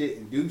plan shit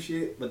and do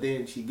shit, but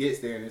then she gets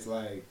there and it's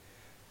like,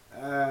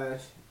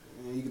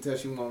 And you can tell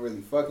she wasn't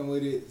really fucking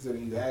with it, so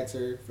then you ask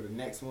her for the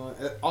next one.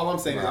 All I'm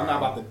saying is I'm not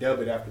about to dub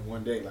it after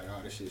one day, like,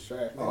 oh, this shit's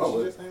trash.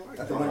 She just ain't like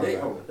after one day,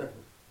 I would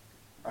definitely.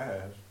 I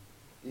have.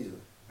 Easily.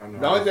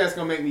 The only thing that's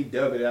gonna make me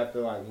dub it after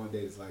like one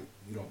day is like,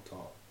 you don't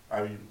talk.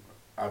 I've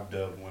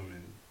dubbed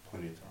women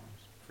plenty of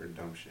times for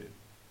dumb shit.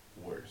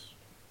 Worse.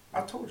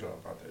 I told y'all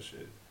about that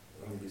shit.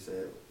 You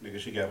said, nigga,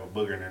 she got a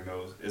booger in her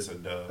nose. It's a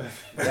dub.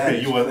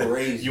 You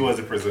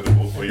wasn't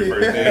presentable for your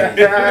first day.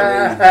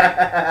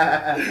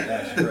 That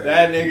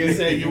nigga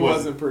said you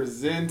wasn't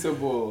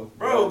presentable,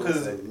 bro.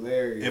 Because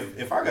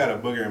if I got a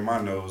booger in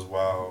my nose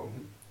while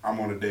I'm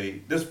on a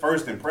date, this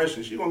first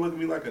impression, she gonna look at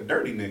me like a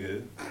dirty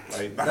nigga.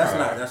 Like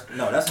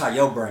that's how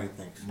your brain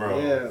thinks, bro.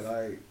 Yeah,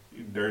 like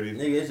you dirty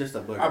nigga. It's just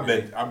a booger.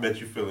 I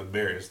bet you feel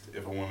embarrassed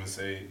if a woman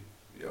say,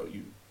 yo,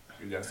 you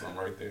got something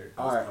right there.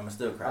 All right, I'm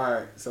still cry. All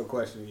right, so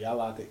question: y'all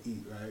out to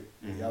eat, right?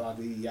 Mm-hmm. Y'all out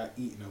to eat, y'all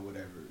eating or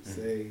whatever. Mm-hmm.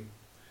 Say,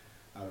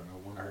 I don't know,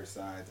 one of her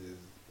sides is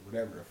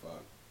whatever the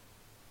fuck,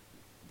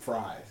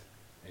 fries,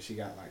 and she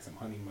got like some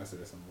honey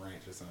mustard or some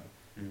ranch or something.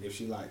 Mm-hmm. If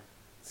she like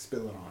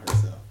spill it on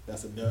herself,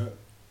 that's a dub.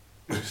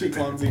 She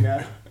clumsy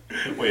now.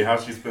 Wait,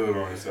 how's she spilling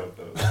on herself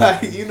though?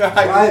 You know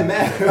how how you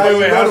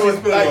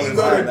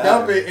go to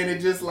dump it and it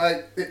just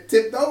like it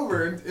tipped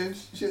over and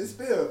shit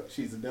spilled.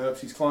 She's a dub.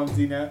 She's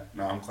clumsy now.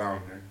 No, I'm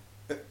clowning her.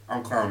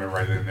 I'm clowning her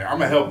right in there.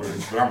 I'm a helper,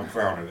 but I'm a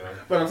clowner though.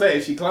 But I'm saying,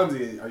 if she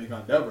clumsy, are you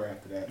gonna dub her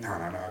after that?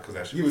 No, because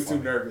that shit. You was too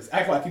nervous.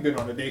 Act like you been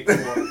on a date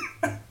before.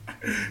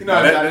 You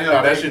know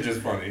that shit just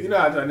funny. You know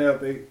how Janelle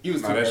think. You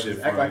was too nervous. Shit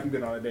Act like you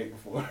been on a date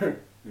before.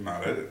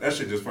 That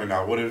shit just funny.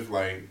 Now, what if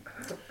like,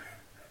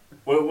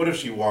 what if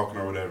she walking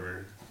or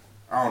whatever?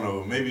 I don't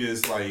know. Maybe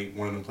it's like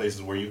one of the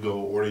places where you go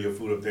order your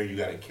food up there, you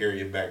gotta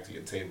carry it back to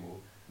your table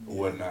or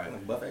whatnot.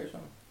 Like buffet or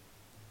something.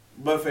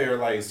 Buffet or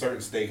like certain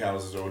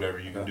steakhouses or whatever,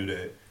 you can do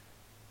that.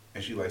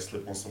 And she like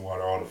slip on some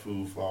water, all the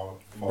food fall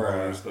on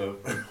her and stuff.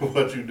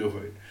 What you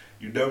doing?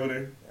 You dubbing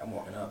her? Yeah, I'm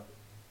walking up.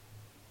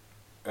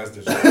 That's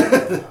the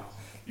shit.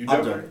 You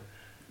dubbing her?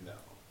 No.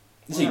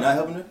 Is she not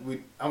helping her?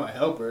 I'm a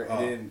helper, and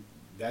then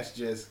that's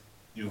just.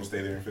 You gonna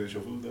stay there and finish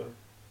your food though?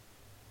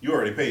 You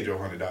already paid your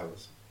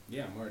 $100.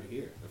 Yeah, I'm already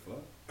here. The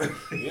fuck?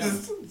 Yeah.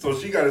 So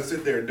she gotta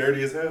sit there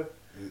dirty as hell?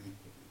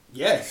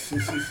 Yes.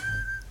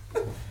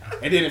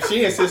 And then if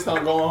she insists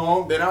on going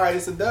home, then alright,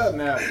 it's a dub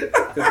now.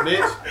 Cause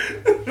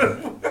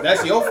bitch,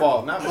 that's your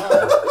fault, not mine.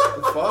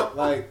 The fuck?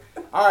 Like,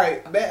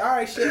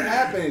 alright, shit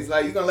happens.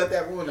 Like, you gonna let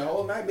that ruin the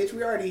whole night? Bitch,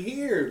 we already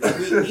here.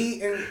 We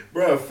eating.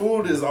 Bruh,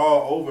 food is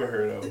all over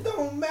her though. It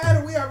don't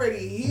matter, we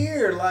already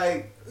here.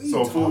 Like,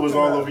 so food was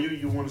all over you,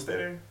 you wanna stay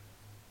there?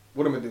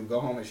 What am I gonna do?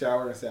 Go home and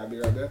shower and say I'll be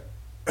right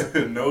back?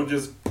 No,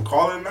 just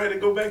call it a night and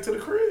go back to the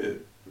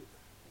crib.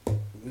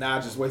 Nah,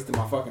 I just wasted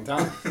my fucking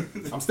time.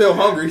 I'm still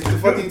hungry. What the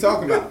fuck are you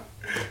talking about?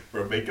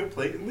 Bro, make your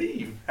plate and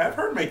leave. Have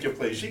her make your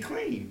plate. She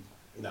clean.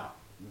 No,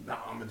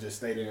 I'm gonna just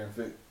stay there and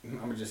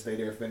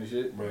finish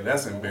it. Bro,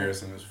 that's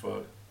embarrassing as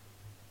fuck.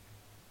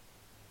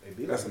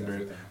 That's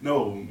embarrassing. Everything.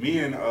 No, me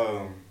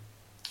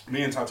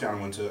and Tatiana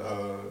went to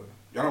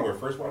y'all know where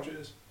First Watch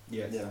is?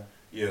 Yes. Yeah.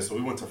 Yeah, so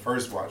we went to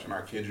First Watch, and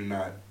I kid you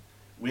not,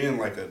 we in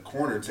like a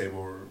corner table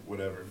or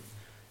whatever,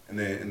 and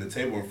then in the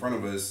table in front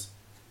of us,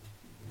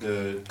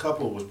 the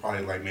couple was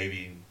probably like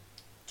maybe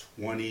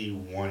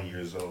 21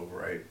 years old,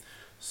 right?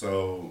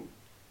 So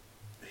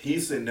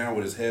he's sitting down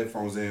with his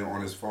headphones in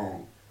on his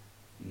phone,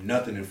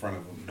 nothing in front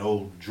of him,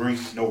 no drink,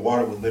 no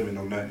water with lemon,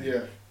 no nothing.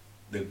 Yeah.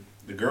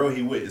 The girl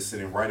he with is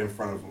sitting right in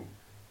front of him,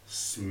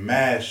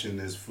 smashing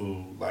this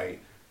food,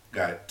 like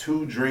got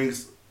 2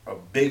 drinks, a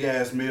big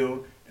ass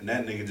meal, and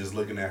that nigga just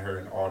looking at her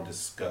in all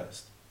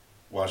disgust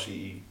while she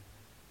eat.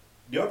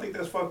 Y'all think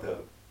that's fucked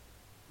up?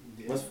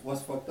 Yeah.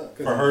 What's fucked up?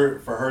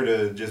 For her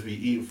to just be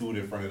eating food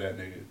in front of that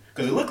nigga.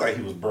 Because it looked like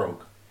he was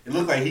broke. It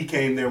looked like he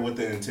came there with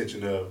the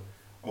intention of,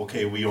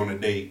 okay, we on a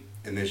date,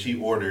 and then she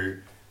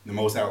ordered the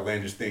most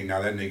outlandish thing.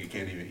 Now that nigga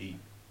can't even eat.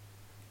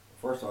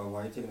 First off,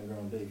 why are you taking a girl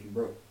on a date if you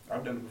broke?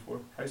 I've done it before,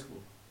 high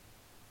school.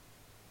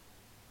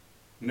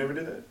 Never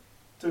did that?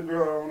 Took a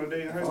girl on a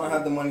date in high school? I don't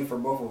have the money for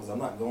both of us. I'm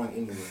not going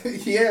anywhere.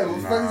 Yeah, what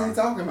the fuck is he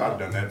talking about? I've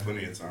done that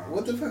plenty of times.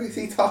 What the fuck is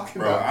he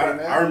talking Bro, about?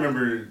 I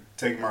remember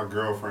taking my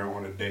girlfriend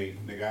on a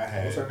date. Nigga, I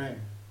had... What's her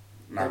name?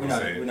 Not gonna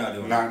say it. We're not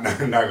doing not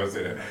gonna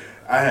say that.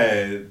 I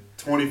had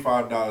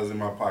 $25 in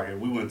my pocket.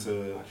 We went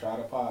to... I tried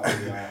to pause,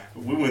 yeah.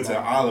 We went to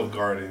Olive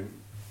Garden.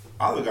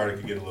 Olive Garden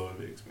could get a little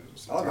bit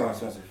expensive. Olive Garden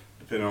expensive.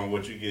 Depending on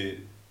what you get.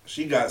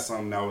 She got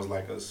something that was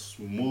like a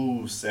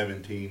smooth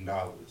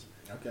 $17.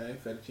 Okay,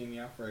 fettuccine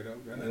alfredo.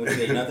 What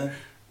you get, nothing?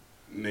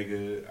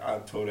 Nigga, I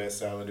tore that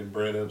salad and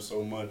bread up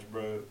so much,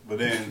 bro. But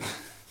then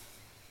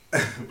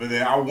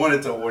I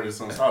wanted to order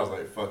something, so I was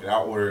like, fuck it.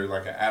 I ordered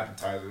like an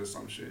appetizer or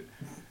some shit.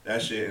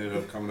 That shit ended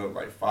up coming up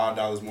like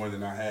 $5 more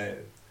than I had.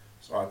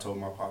 So I told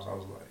my pops, I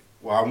was like,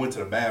 well, I went to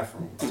the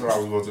bathroom. I thought I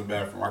was going to the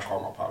bathroom. I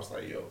called my pops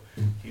like, yo,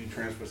 can you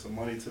transfer some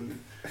money to me?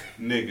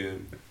 Nigga,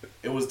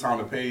 it was time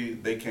to pay.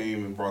 They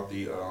came and brought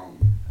the,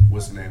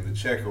 what's the name, the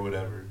check or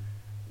whatever.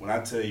 When I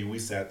tell you we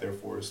sat there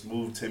for a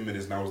smooth 10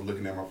 minutes and I was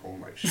looking at my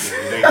phone like, shit,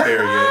 it ain't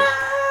there yet.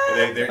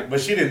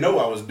 But she didn't know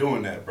I was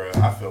doing that, bro.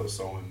 I felt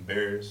so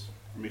embarrassed.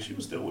 I mean, she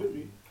was still with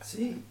me.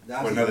 See,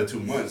 for another 2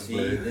 months. See,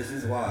 but this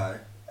is why.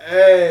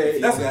 Hey,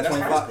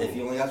 if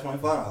you only got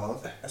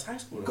 $25, that's high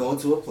school. Go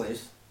to a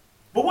place.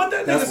 But what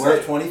that that's nigga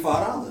worth say,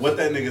 $25. What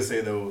that nigga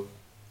say though?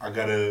 I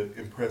gotta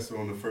impress her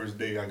on the first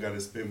date. I gotta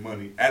spend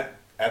money at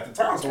the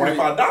time.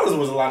 $25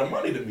 was a lot of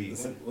money to me.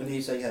 When did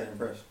he say you had to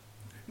impress?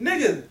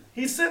 Nigga,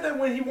 he said that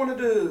when he wanted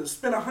to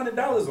spend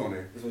 $100 on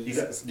her.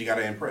 You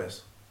gotta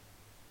impress.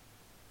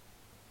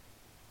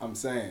 I'm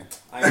saying.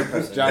 I ain't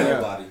impressing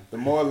nobody. The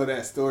moral of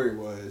that story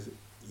was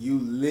you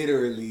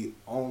literally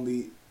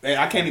only. Man,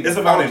 I can't even. It's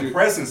about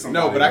impressing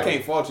somebody. No, but I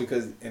can't fault you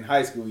because in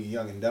high school you're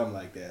young and dumb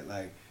like that.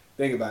 Like,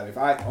 think about it. If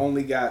I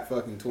only got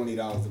fucking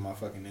 $20 in my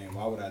fucking name,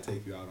 why would I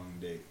take you out on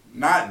a date?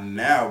 Not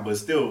now, but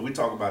still, we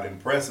talk about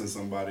impressing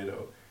somebody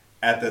though.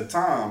 At the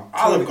time,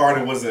 Olive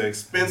Garden was an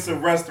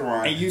expensive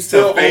restaurant. And you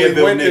still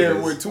only went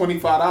there with $25,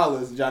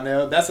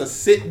 Janelle. That's a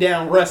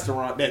sit-down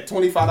restaurant that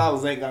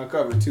 $25 ain't gonna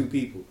cover 2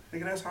 people.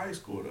 Nigga, that's high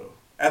school though.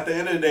 At the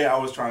end of the day, I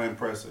was trying to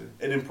impress her.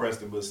 It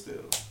impressed her, but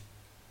still.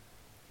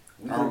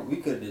 We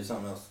could have did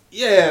something else.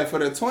 Yeah, for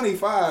the $25.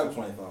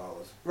 $25.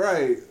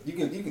 Right. You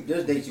can.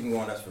 There's dates you can go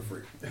on that's for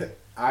free.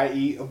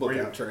 I.e. a book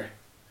out tray.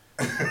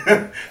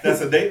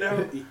 That's a date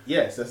now?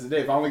 Yes, that's a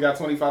date. If I only got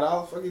 $25,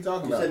 what are you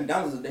talking about? You said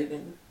McDonald's is a date,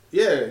 didn't you?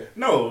 Yeah.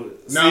 No.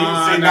 See,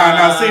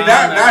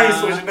 now he's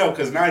switching up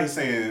because now he's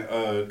saying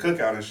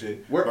cookout and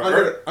shit. We're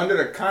under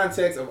the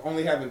context of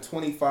only having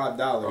 $25.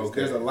 Okay.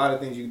 There's a lot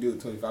of things you can do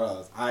with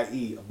 $25,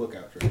 i.e. a book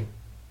out trip.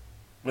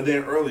 But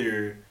then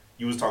earlier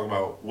you was talking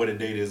about what a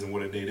date is and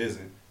what a date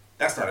isn't.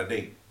 That's not a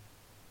date.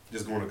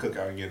 Just going to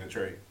cookout and getting a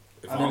tray.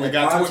 Under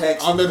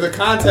the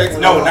context.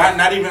 No,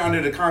 not even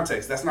under the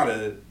context. That's not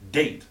a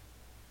date.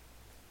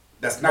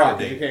 That's not a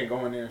date. You can't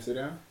go in there and sit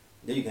down?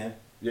 Yeah, you can.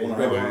 Yeah, you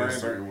can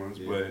certain ones,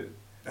 but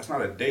that's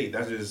not a date.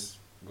 That's just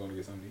going to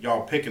get something.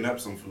 Y'all picking up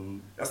some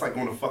food. That's like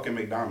going to fucking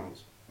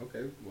McDonald's.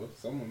 Okay, well,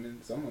 some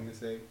women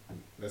say,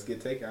 let's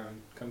get takeout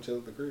and come chill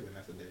at the crib, and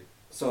that's a date.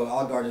 So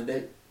Olive Garden's a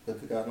date, the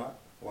cookout's not?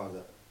 Why is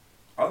that?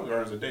 Olive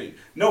Garden's a date.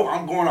 No,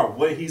 I'm going off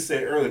what he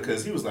said earlier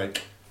because he was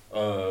like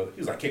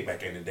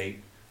kickback ain't a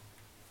date,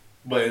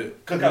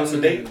 but cookout's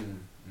a date.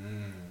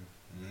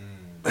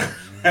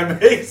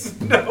 That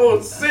makes no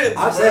sense.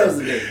 I said it was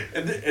a date.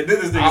 And then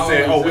this nigga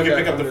said, "Oh, we can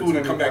pick up the food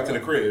and come back to the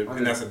crib,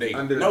 and that's a date."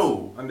 Under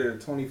the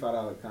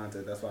 $25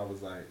 content, that's why I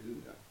was like,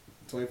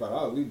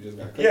 $25. We just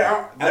got.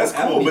 Yeah, that's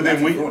cool. But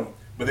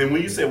then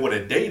when you said what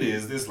a date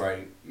is, this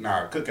like,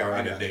 nah, cookout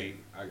ain't a date.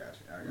 I got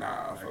you.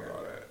 Nah, fuck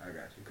all that. I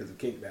got you. Because the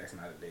kickback's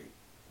not a date.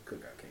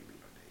 Cookout can't be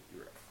no date.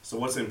 You're right. So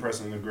what's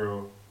impressing a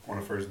girl on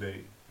a first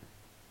date,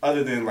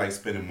 other than like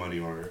spending money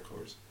on her, of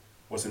course?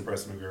 What's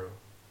impressing a girl?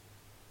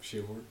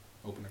 Chivalry.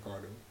 Open the car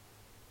door,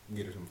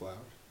 get her some flowers.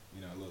 You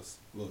know, a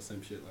little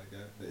simp shit like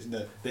that.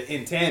 The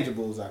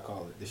intangibles, I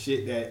call it. The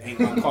shit that ain't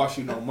gonna cost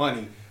you no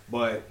money,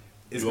 but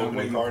it's gonna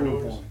make you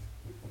cool points.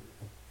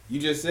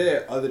 You just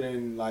said other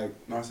than like.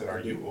 No, I said,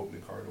 are you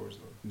opening car doors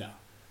though? No.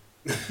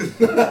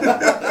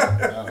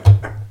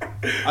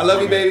 I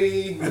love you,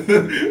 baby.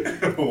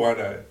 Why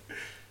not?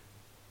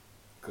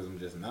 Because I'm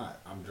just not.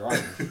 I'm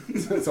driving.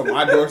 So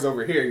my door's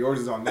over here. Yours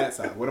is on that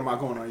side. What am I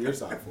going on your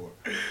side for?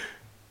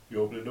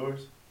 You open the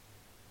doors?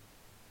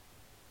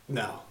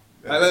 No.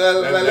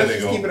 Let's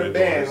just keep it a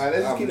band.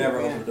 I've never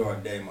opened the door a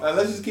day.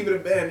 Let's just keep it a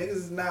band. Niggas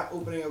is not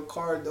opening a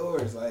car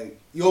doors. Like,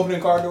 you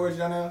opening car doors,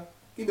 Janelle?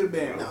 Keep it a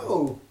band.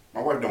 No.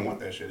 My wife don't want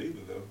that shit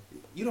either, though.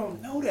 You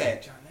don't know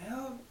that,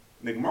 Janelle.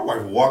 Nigga, my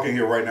wife walk in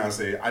here right now and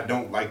say, I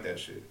don't like that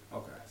shit.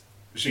 Okay.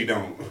 She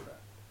don't. Okay.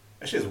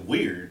 That shit's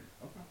weird.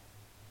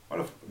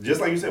 Okay.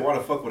 Just like you said, why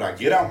the fuck would I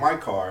get out my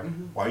car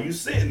while you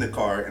sit in the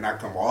car and I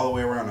come all the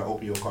way around to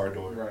open your car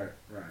door?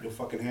 Right. Your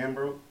fucking hand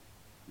broke?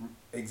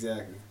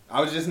 Exactly. I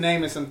was just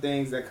naming some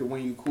things that could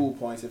win you cool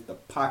points if the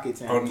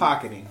pockets ain't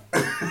pocketing.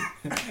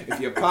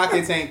 If your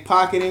pockets ain't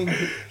pocketing.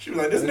 She was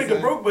like, this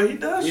nigga broke, but he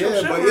does.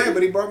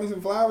 But he brought me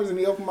some flowers and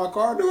he opened my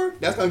car door.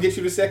 That's gonna get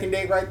you the second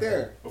date right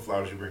there. What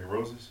flowers you bringing?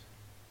 Roses?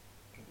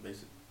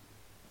 Basic.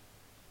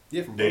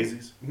 Yeah, from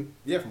daisies.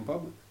 Yeah, from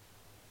Publix.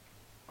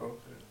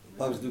 Okay.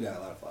 Publix do got a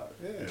lot of flowers.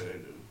 Yeah, they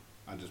do.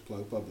 I just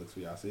plug Publix for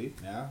y'all. See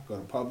now, go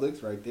to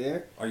Publix right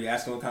there. Are you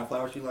asking what kind of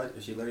flowers she likes?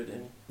 Is she allergic to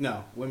any?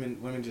 No,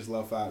 women just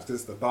love flowers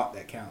because it's the thought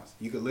that counts.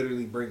 You could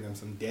literally bring them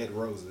some dead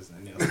roses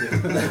and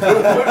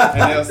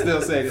they'll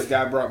still say this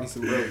guy brought me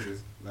some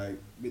roses. Like,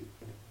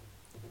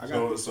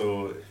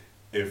 so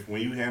if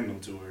when you hand them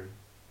to her,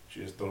 she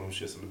just throw them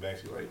shits in the back.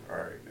 She's like, all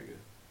right, nigga,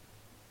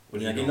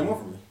 what you not getting no more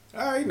from me?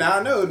 All right, now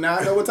I know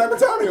what type of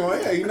time you on.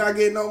 Yeah, you're not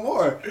getting no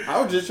more.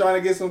 I was just trying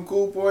to get some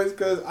cool points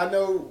because I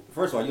know.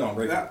 First of all, you don't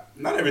break.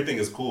 Not everything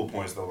is cool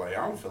points though. Like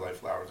I don't feel like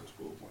flowers is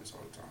cool points all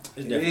the time.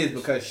 It is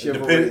because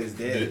chivalry is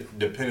dead.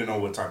 Depending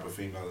on what type of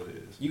female it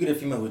is. You get a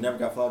female who never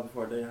got flogged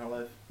before a day in her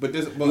life. But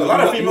a lot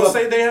of females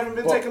say they haven't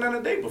been taken on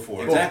a date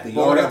before. Exactly.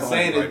 But what I'm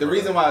saying is the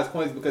reason why it's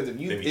points because if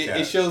you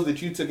it shows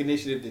that you took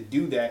initiative to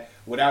do that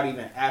without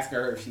even asking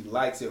her if she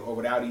likes it or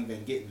without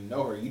even getting to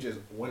know her. You just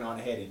went on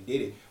ahead and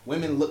did it.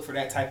 Women look for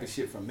that type of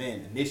shit from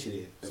men.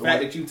 Initiative. The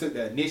fact that you took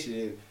the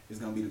initiative is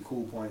gonna be the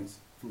cool points.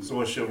 So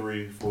what's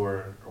chivalry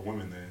for a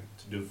woman then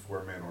to do for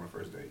a man on a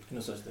first date? No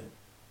such thing.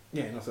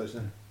 Yeah, no such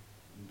thing.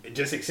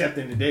 Just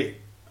accepting the date.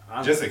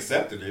 Honestly. Just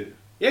accepted it.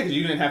 Yeah, because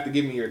you didn't have to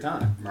give me your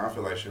time. No, I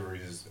feel like chivalry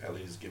is at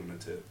least giving a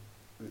tip.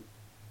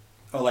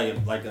 Oh,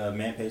 like a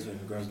man pays when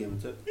the girls give a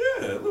tip?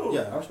 Yeah, a little.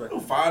 Yeah, I respect. A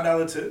little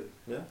 $5 tip.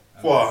 Yeah.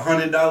 For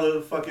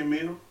 $100 fucking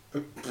meal.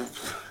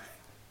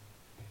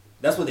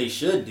 That's what they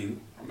should do.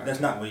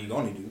 That's not what you're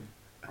going to do.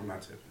 I'm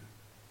not tipping.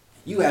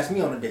 You asked me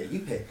on a date.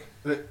 You pay.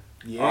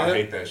 Yeah. I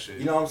hate that shit.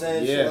 You know what I'm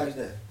saying? Yeah. Shit like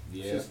that.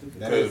 Yeah.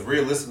 Because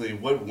realistically,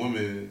 what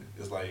woman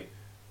is like,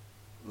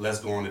 let's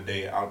go on a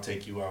date, I'll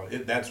take you out.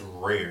 That's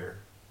rare.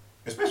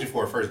 Especially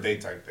for a first date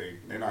type thing.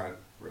 They're not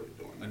really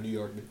doing that. A New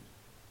York bitch.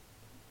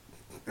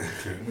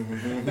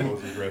 That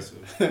was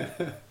aggressive. Yeah,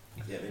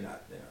 they're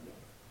not doing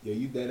that. Yeah,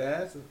 you dead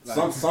ass?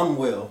 Like, some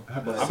will.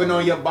 But I've been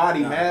on your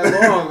body mad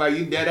long. Like,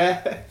 you dead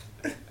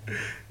ass?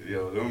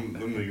 Yo, them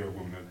New York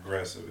women are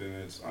aggressive and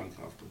it's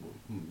uncomfortable.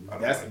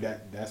 That's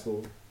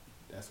what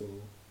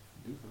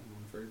do something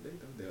on the first date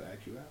though. They'll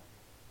ask you out.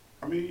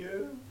 I mean,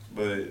 yeah,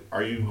 but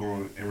are you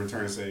going in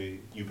return say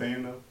you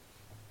paying though?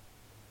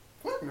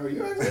 Fuck no,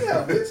 you asked me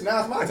out, bitch. Now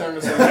it's my turn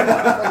to say. What the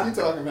fuck are you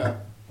talking about?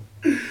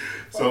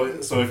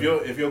 So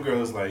if your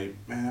girl is like,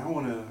 man, I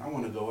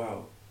wanna go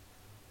out,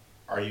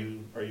 are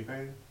you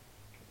paying?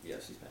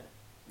 Yes, she's paying.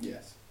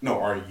 Yes. No,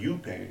 are you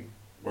paying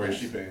or is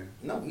she paying?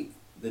 No,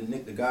 the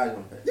guy's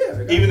gonna pay.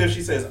 Yeah. Even if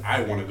she says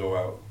I want to go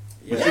out.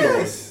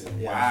 Yes.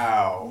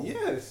 Wow.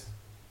 Yes.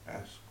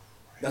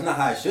 That's not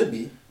how it should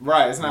be.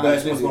 Right. It's not.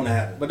 That's what's gonna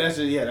happen. But that's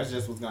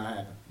just what's gonna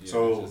happen.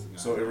 Yeah,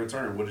 so in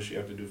return, what does she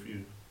have to do for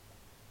you?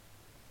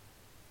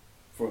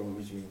 For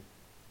what you mean?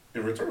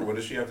 In return, what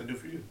does she have to do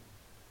for you?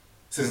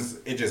 Since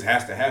it just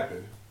has to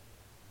happen.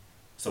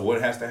 So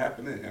what has to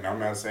happen then? And I'm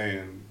not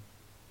saying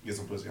get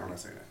some pussy. I'm not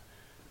saying that.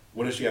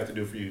 What does she have to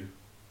do for you?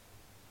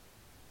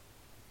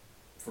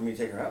 For me to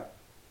take her out?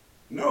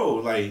 No,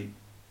 like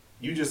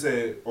you just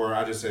said, or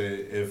I just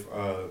said, if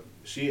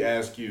she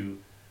asks you,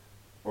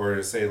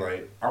 or say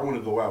like, I want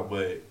to go out,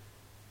 but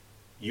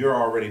you're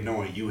already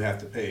knowing you have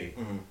to pay.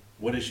 Mm-hmm.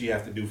 What does she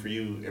have to do for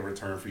you in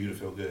return for you to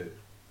feel good?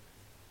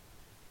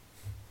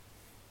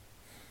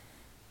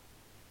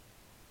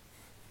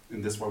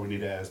 And that's why we need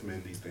to ask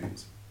men these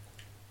things.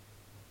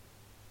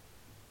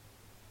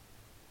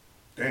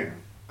 Damn.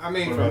 I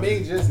mean, for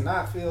me, just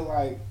not feel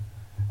like,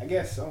 I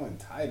guess, so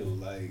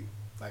entitled. Like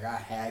I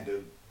had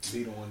to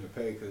be the one to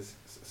pay because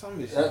some of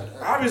this shit.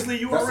 Obviously,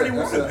 you already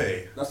want to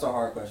pay. That's a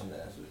hard question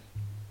to answer.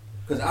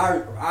 Because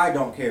I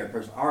don't care,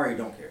 personally. I already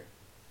don't care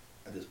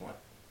at this point.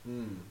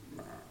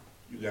 Nah,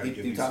 you gotta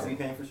get you talk to me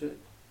paying for shit?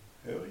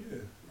 Hell yeah.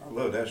 I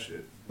love that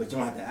shit. But you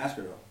don't have to ask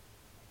her, though.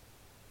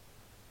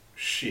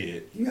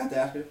 Shit. You have to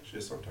ask her?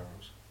 Shit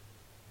sometimes.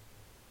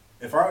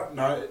 If I,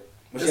 no.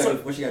 What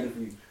she gotta do for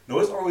you? No,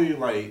 it's only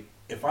like,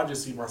 if I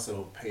just see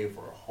myself paying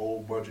for a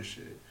whole bunch of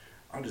shit,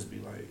 I'll just be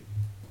like,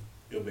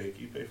 yo, babe,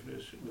 can you pay for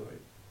this? She'll be like,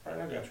 all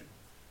right, I got you.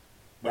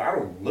 But I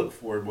don't look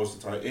for it most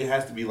of the time. It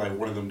has to be like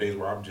one of them days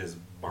where I'm just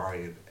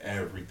buying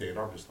everything.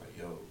 I'm just like,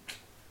 yo.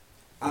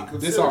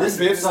 This our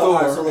fifth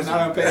store, and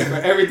I don't pay for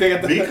everything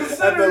at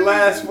the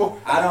last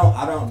four.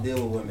 I don't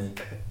deal with women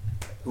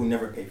who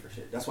never pay for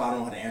shit. That's why I don't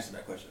know how to answer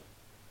that question.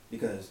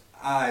 Because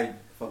I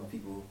fuck with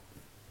people.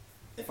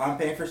 If I'm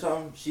paying for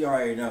something, she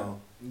already know.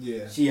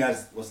 Yeah. She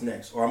has what's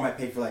next. Or I might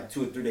pay for like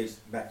 2 or 3 days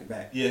back to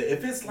back. Yeah,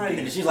 if it's like...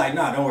 And she's like,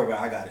 nah, don't worry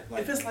about it, I got it.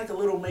 Like, if it's like a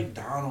little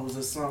McDonald's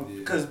or something.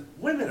 Because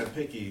women are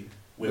picky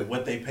with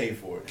what they pay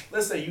for.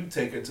 Let's say you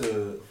take her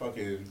to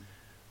fucking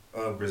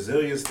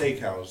Brazilian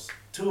steakhouse,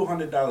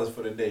 $200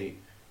 for the date,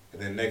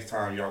 and then next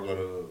time y'all go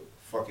to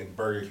fucking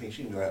Burger King,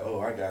 she be like, oh,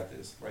 I got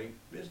this. Like,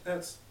 bitch,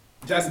 that's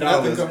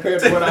nothing compared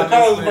to what I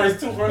just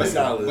versus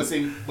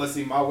 $200. But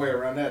see, my way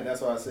around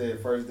that's why I said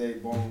first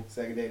date, boom,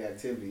 second date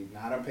activity.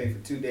 Now I done paid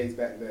for 2 dates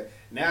back to back.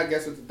 Now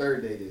guess what the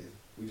third date is?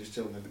 We just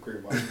chilling at the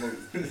crib watching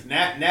movies.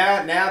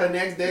 now the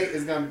next date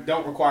is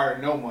don't require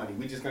no money.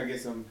 We just gonna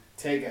get some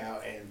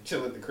takeout and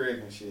chill at the crib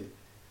and shit.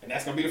 And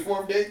that's gonna be the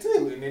 4th date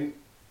too. And then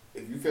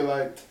if you feel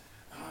like,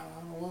 I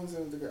don't want to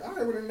with the girl, all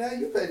right, well then now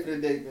you pay for the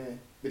date, man.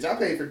 Bitch, I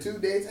paid for 2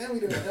 dates and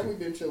we've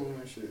been chilling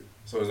and shit.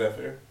 So is that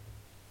fair?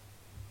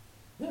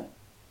 Yeah.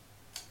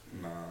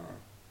 Nah.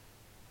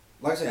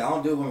 Like I said, I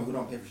don't deal with women who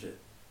don't pay for shit.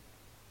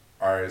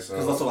 Alright,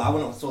 so...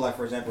 So like,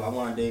 for example, I went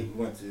on a date,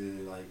 we went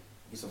to, like,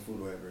 get some food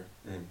or whatever.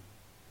 And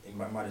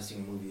might have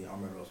seen a movie, I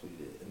don't remember what else we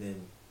did. And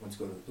then went to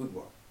go to the food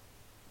bar.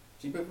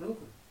 She paid for the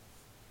hookah.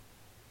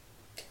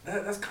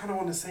 That's kind of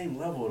on the same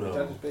level, though.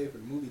 I just paid for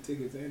the movie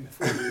tickets and the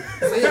food.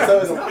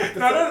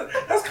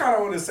 That's kind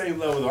of on the same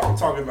level, though. I'm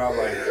talking about,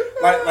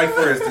 like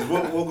for instance,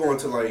 we'll go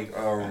into, like,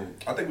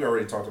 I think we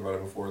already talked about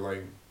it before,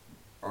 like,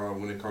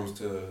 when it comes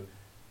to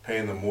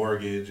paying the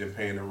mortgage and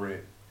paying the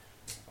rent.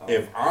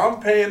 If I'm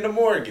paying the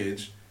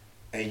mortgage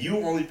and you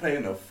only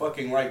paying the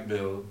fucking light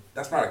bill,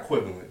 that's not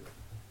equivalent.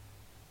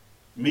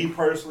 Me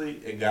personally,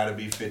 it gotta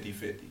be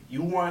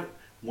 50-50.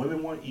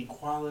 Women want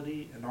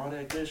equality and all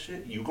that good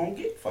shit, you gonna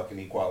get fucking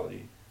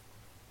equality.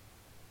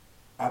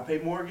 I pay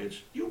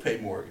mortgage, you pay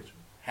mortgage.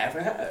 Half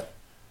and half.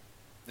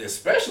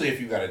 Especially if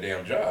you got a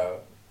damn job.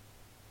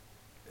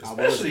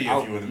 Especially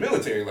if you're in the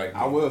military like me.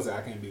 I will say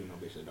I can't be with no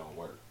bitch that don't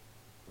work.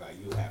 Like,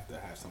 you have to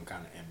have some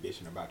kind of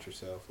ambition about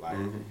yourself, like,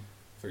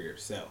 for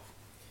yourself.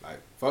 Like,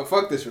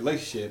 fuck this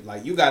relationship.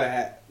 Like, you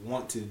gotta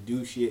want to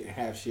do shit and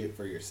have shit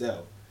for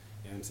yourself.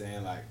 You know what I'm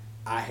saying? Like,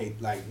 I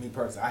hate, like, me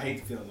personally, I hate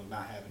the feeling of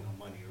not having no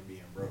money or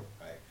being broke.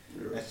 Like,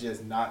 that's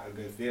just not a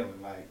good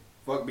feeling. Like,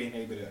 fuck being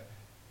able to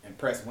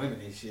impress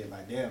women and shit.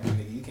 Like, damn,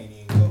 nigga, you can't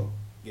even go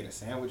get a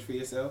sandwich for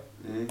yourself.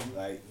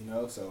 Like, you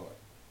know, so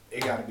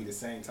it gotta be the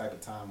same type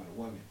of time with a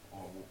woman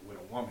or with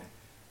a woman.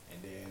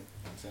 And then, you know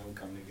what I'm saying, we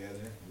come together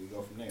and we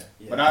go from there.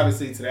 Yeah. But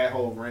obviously, to that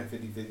whole rent 50-50,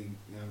 you know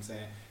what I'm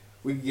saying,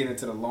 we can get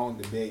into the long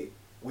debate.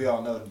 We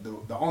all know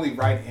the only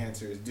right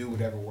answer is do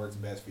whatever works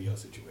best for your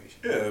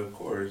situation. Yeah, of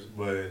course.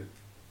 But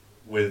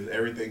with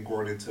everything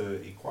going into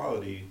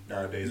equality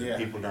nowadays, and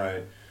people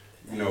not,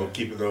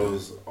 keeping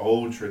those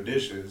old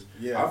traditions,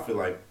 I feel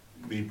like,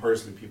 me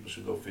personally, people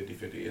should go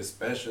 50-50,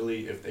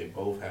 especially if they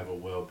both have a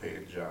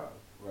well-paying job.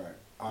 Right.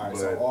 All right,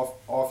 so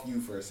off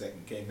you for a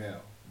second,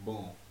 K-Mel.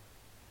 Boom.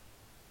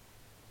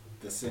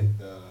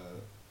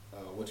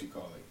 What you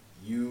call it?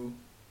 You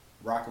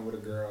rocking with a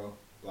girl,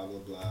 blah, blah,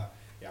 blah.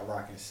 Y'all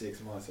rocking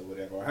 6 months or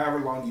whatever, or however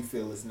long you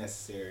feel it's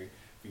necessary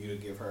for you to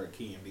give her a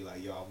key and be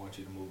like, yo, I want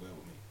you to move in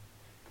with me.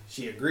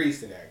 She agrees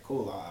to that.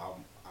 Cool, I'll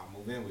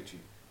move in with you.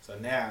 So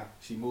now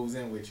she moves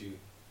in with you.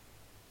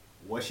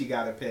 What she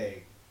got to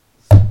pay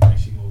when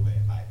she move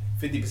in? Like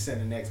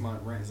 50% of next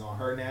month rent is on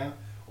her now,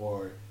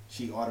 or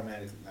she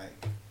automatically,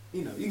 like,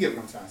 you get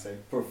what I'm trying to say.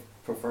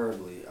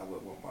 Preferably, I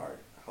would want my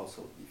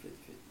household to be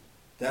 50-50.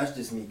 That's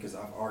just me because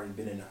I've already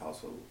been in a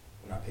household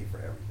when I pay for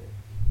everything,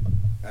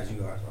 as you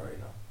guys already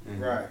know.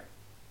 Right.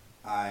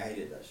 I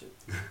hated that shit.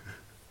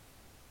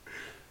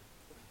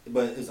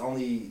 But it's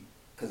only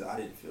because I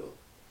didn't feel.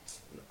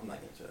 I'm not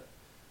gonna chat.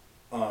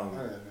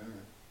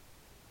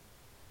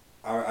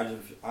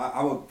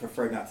 I would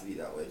prefer not to be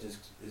that way.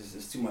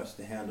 It's too much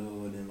to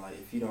handle, and then like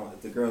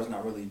if the girl's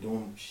not really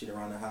doing shit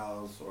around the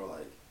house or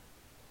like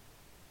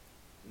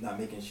not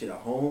making shit at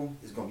home,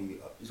 it's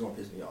gonna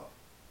piss me off.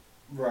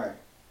 Right.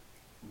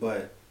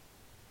 But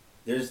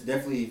there's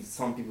definitely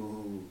some people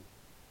who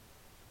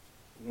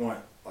want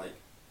like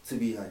to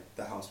be like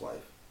the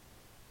housewife,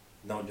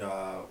 no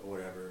job or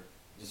whatever,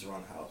 just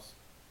around the house,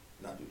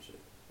 not do shit.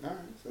 All right,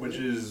 so which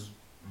is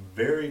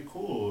very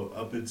cool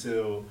up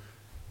until,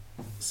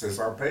 since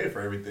I pay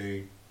for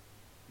everything,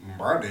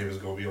 my name is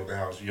gonna be on the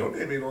house. Your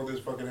name ain't on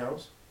this fucking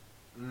house.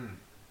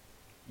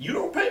 You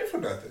don't pay for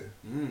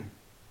nothing.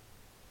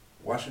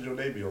 Why should your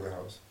name be on the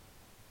house?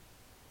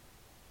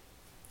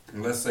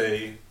 And let's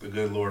say, the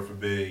good Lord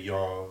forbid,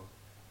 y'all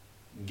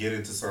get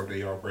into something,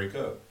 y'all break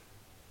up.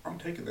 I'm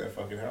taking that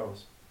fucking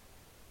house.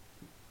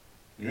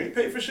 You ain't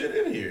paid for shit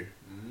in here.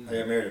 Are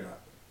you married or not?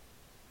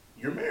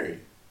 You're married.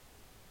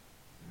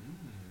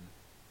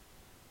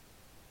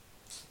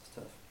 It's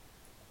tough.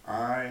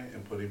 I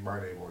am putting my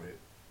name on it.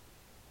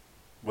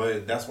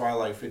 But that's why I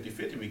like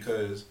 50-50,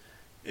 because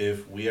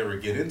if we ever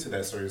get into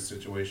that certain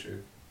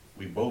situation,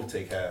 we both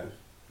take half,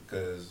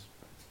 because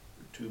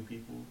two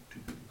people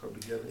come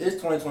together. It's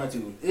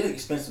 2022. It's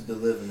expensive to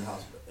live in the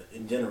house.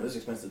 In general, it's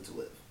expensive to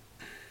live.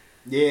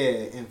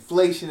 Yeah,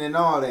 inflation and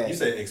all that. You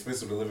said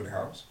expensive to live in the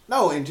house?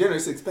 No, in general,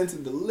 it's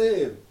expensive to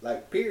live.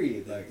 Like,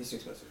 period. Like, it's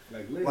expensive.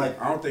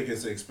 Like I don't think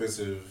it's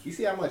expensive. You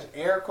see how much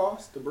air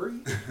costs to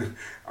breathe?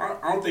 I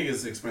don't think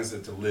it's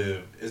expensive to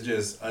live. It's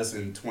just us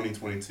in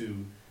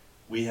 2022.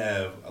 We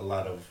have a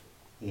lot of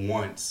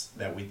wants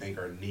that we think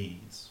are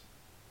needs.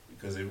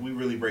 Because if we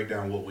really break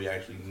down what we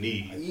actually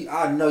need,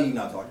 I know you're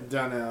not talking.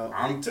 Jonell.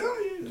 I'm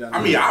telling you. I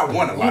mean, I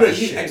want a lot of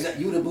shit.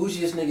 You the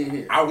bougiest nigga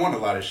here. I want a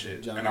lot of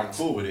shit, and I'm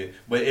cool with it.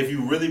 But if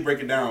you really break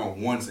it down,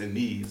 wants and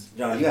needs,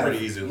 John, it's pretty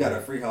easy. You got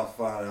a free house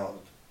for $5,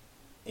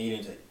 and you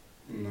didn't take it.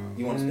 No.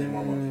 You want to spend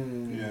more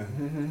money. Yeah.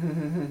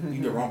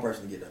 You're the wrong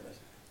person to get that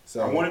message.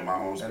 So I wanted my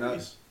own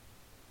space.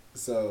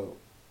 So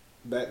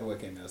back to what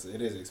K-Mel said,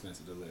 it is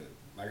expensive to live.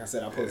 Like I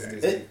said, I posted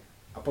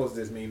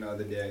this meme the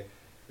other day.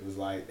 It was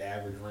like the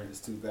average rent is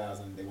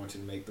 $2,000. They want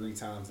you to make 3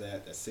 times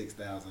that. That's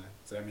 $6,000.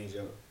 So that means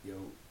your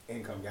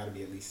income got to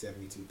be at least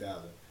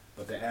 $72,000.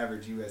 But the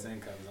average U.S.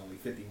 income is only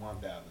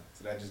 $51,000.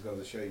 So that just goes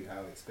to show you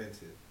how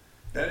expensive.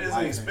 That is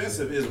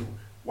expensive. Is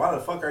why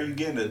the fuck are you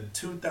getting a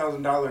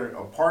 $2,000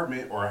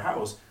 apartment or a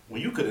house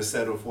when you could have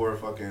settled for a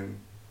fucking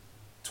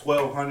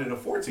 $1,200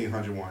 or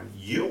 $1,400 one?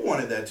 You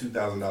wanted that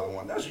 $2,000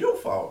 one. That's your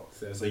fault.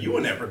 So you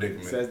in that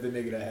predicament. Says the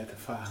nigga that had the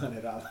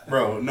 $500.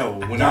 Bro, no.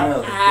 When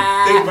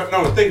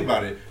think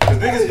about it. Because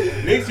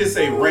niggas can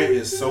say rent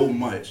is so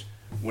much.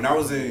 When I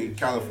was in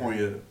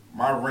California,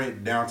 my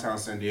rent downtown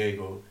San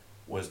Diego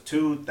was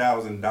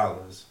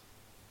 $2,000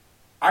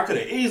 I could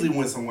have easily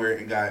went somewhere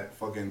and got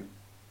fucking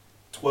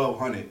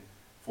 $1,200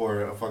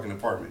 for a fucking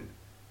apartment,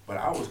 but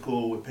I was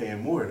cool with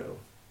paying more though.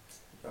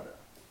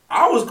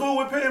 I was cool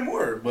with paying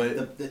more,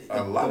 but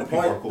a lot of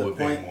people are cool with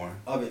paying more.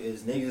 Of it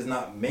is niggas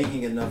not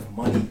making enough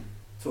money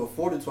to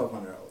afford the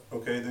 $1,200.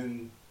 Okay,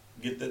 then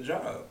get the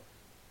job.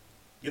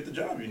 Get the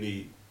job you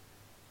need.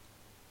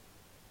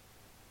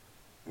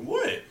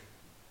 What?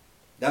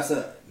 That's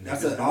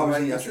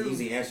obviously an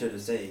easy answer to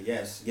say.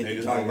 Yes, get the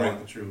job. Niggas don't like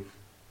the truth.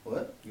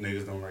 What?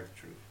 Niggas don't like the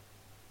truth.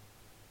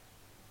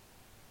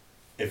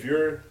 If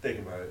you're, think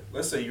about it.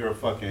 Let's say you're a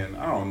fucking,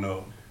 I don't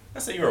know.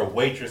 Let's say you're a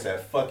waitress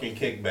at fucking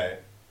Kickback.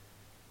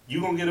 You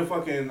gonna get a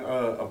fucking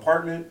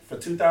apartment for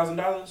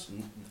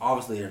 $2,000?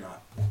 Obviously, you're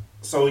not.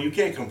 So you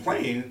can't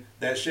complain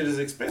that shit is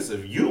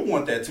expensive. You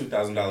want that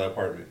 $2,000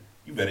 apartment.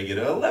 You better get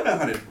a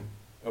 $1,100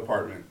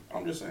 apartment.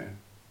 I'm just saying.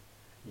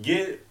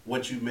 Get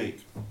what you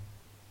make.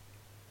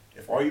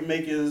 If all you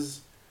make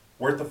is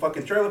worth the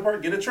fucking trailer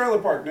park, get a trailer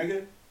park,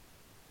 nigga.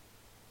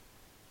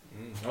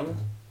 Okay.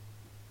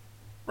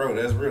 Bro,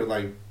 that's real.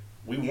 Like,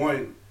 we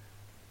want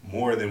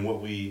more than what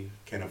we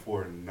can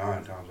afford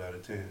 9 times out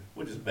of 10,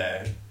 which is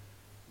bad.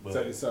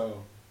 But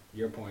so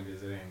your point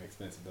is it ain't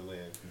expensive to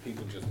live, and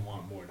people just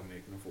want more than they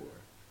can afford.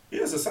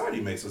 Yeah, society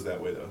makes us that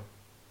way though.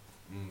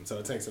 So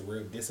it takes a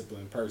real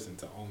disciplined person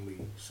to only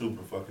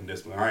super fucking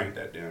disciplined. I ain't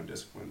that damn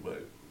disciplined,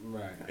 but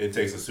right. It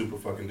takes a super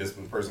fucking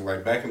disciplined person.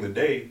 Like back in the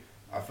day,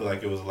 I feel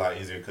like it was a lot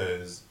easier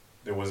because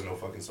there wasn't no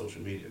fucking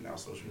social media. Now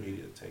social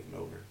media is taking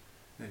over,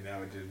 and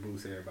now it just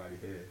boosts everybody's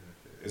head.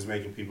 It's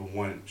making people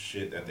want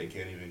shit that they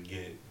can't even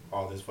get.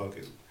 All this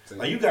fucking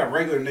like you got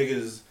regular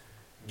niggas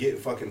get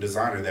fucking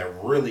designer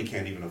that really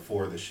can't even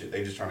afford the shit.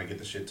 They just trying to get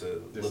the shit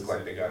to look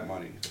like they got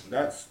money.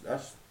 That's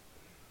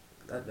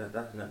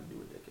nothing to do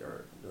with dick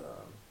or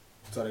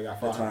so they got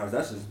times.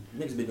 That's just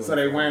niggas be doing. So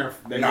they wearing.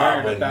 But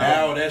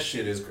now that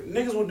shit is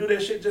niggas will do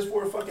that shit just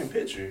for a fucking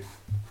picture.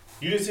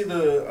 You didn't see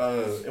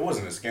the it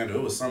wasn't a scandal.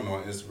 It was something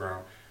on Instagram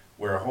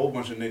where a whole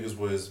bunch of niggas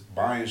was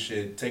buying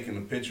shit, taking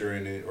a picture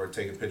in it or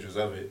taking pictures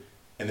of it,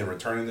 and then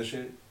returning the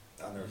shit.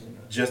 I've never seen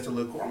that. Just to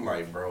look cool. I'm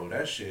like, bro,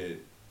 that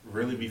shit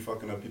really be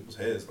fucking up people's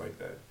heads like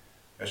that.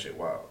 That shit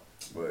wild.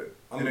 But it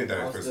ain't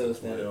that expensive. I'm still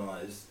standing on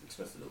it's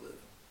expensive to live.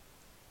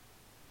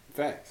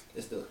 Facts.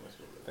 It's still expensive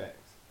to live.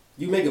 Facts.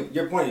 You make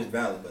your point is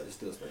valid, but it's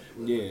still expensive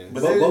to live. Yeah.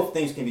 But both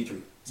things can be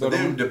true. So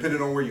then, depending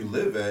on where you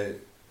live at,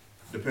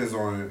 depends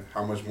on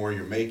how much more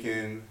you're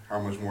making, how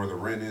much more the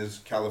rent is.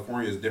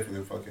 California is different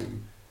than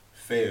fucking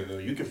Fayetteville.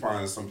 You can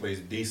find someplace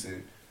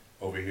decent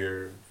over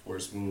here for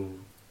a smooth,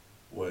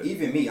 what?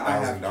 Even me, I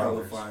have $1,000.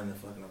 trouble finding a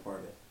fucking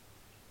apartment.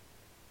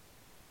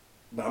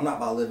 But I'm not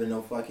about living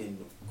no fucking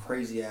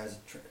crazy ass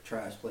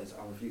trash place.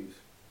 I refuse.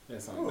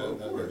 That's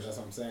what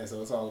I'm saying.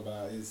 So it's all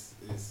about it's.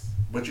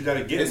 But you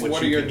gotta get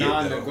what are you your can get,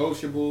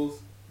 non-negotiables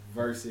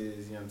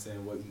versus what I'm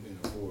saying, what you can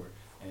afford.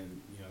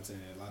 And what I'm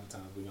saying, a lot of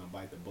times we're gonna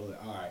bite the bullet.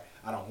 All right,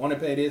 I don't want to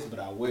pay this, but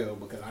I will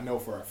because I know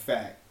for a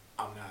fact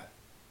I'm not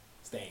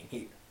staying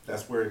here.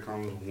 That's where it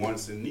comes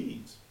wants and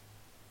needs.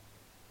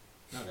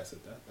 No, that's a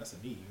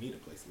need. You need a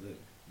place to live.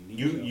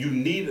 You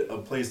need a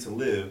place to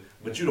live,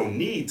 but you don't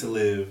need to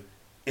live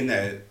in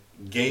that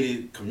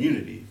gated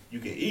community. You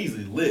can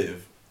easily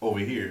live over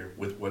here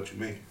with what you're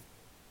making.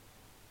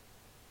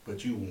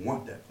 But you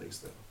want that place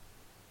though.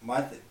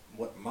 My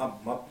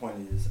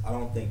point is, I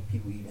don't think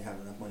people even have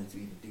enough money to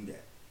even do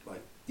that.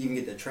 Like even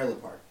get the trailer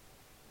park.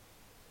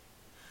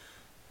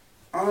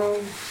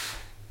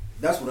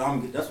 That's what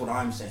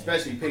I'm saying.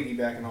 Especially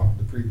piggybacking off of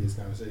the previous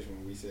conversation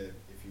when we said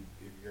if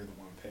you're the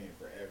one paying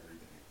for everything.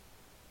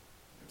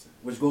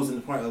 Which goes in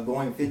the point of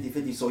going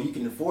 50-50 so you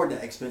can afford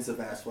that expensive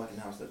ass fucking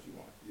house that you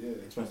want.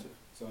 Yeah. Expensive.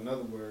 So in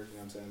other words, you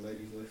know what I'm saying,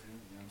 ladies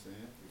listening, you know what I'm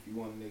saying? If you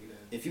want a nigga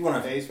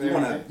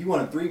that you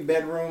want a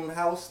 3-bedroom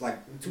house,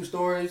 like 2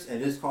 stories,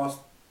 and this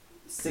costs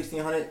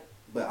 $1,600,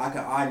 but I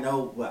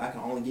can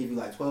only give you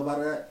like 12 out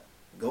of that.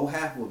 Go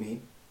half with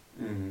me.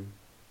 Mm-hmm.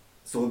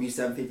 So it'll be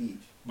 $750 each.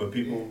 But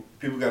people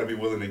got to be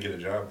willing to get a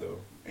job though,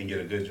 and get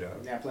a good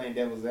job. You're not playing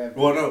devil's advocate.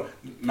 Well,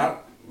 no,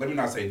 let me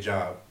not say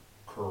job,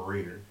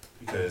 career,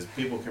 because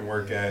people can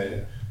work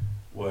at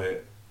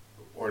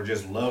or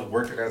just love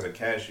working as a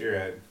cashier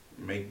at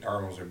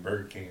McDonald's or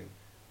Burger King.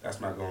 That's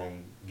not gonna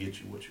get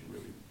you what you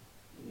really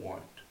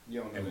want.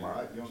 You don't know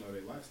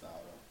their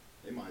lifestyle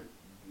though. They might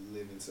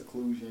live in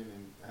seclusion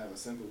and have a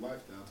simple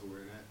lifestyle to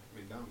where that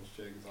McDonald's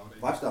check is all they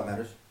lifestyle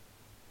matters.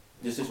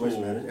 Your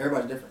situation matters.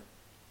 Everybody's different.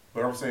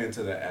 But I'm saying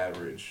to the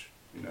average,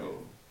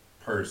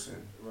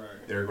 person,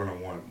 right, they're gonna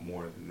want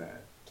more than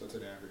that. So to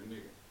the average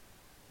nigga.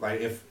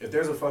 Like if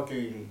there's a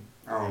fucking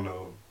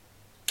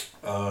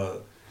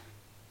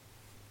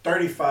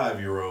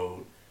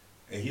 35-year-old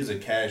and he's a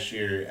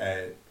cashier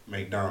at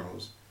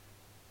McDonald's,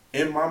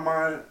 in my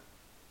mind,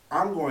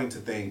 I'm going to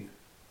think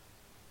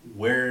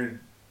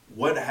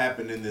what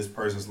happened in this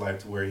person's life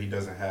to where he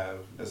doesn't have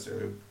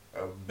necessarily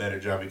a better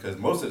job, because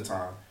most of the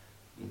time,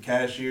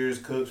 cashiers,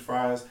 cooks,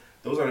 fries,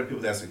 those are the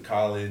people that's in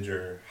college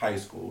or high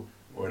school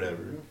or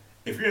whatever. Mm-hmm.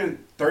 If you're in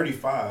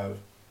 35,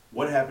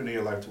 what happened in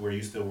your life to where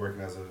you still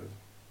working as a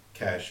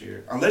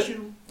cashier. Unless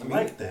you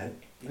like that.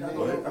 You're not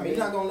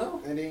gonna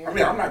know.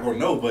 I'm not gonna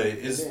know, but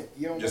it's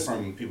just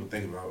something people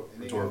think about.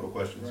 Rhetorical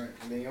questions. Right,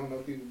 and then you don't know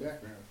people's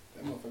background.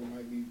 That motherfucker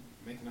might be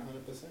making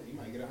 100%. You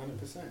might get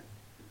 100%.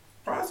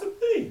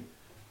 Possibly.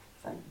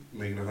 If I'm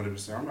making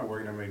 100%, I'm not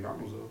working at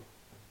McDonald's though.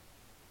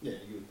 Yeah,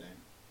 you would think.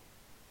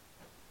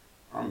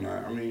 I'm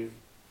not. I mean,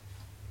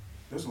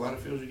 there's a lot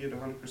of fields you get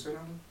 100% out of.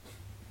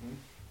 Mm-hmm.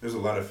 There's a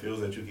lot of fields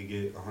that you could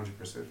get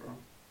 100% from.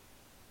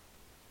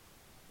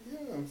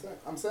 Yeah,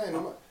 I'm saying.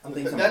 I'm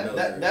thinking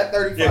that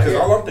 35. Yeah, because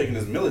all I'm thinking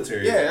is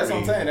military. Yeah, that's what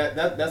I'm saying.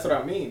 That's what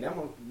I mean.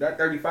 That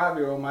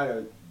 35-year-old might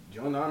have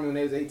joined the army when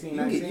they was 18,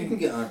 19. You can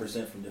get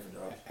 100% from different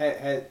jobs.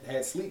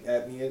 Had sleep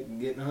apnea and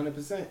getting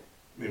 100%. I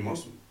mean,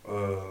 most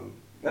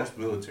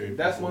military.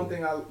 That's one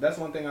thing I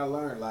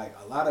learned. Like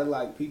a lot of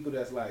like people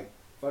that's like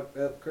fucked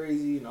up,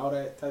 crazy, and all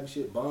that type of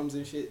shit, bums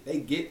and shit.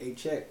 They get a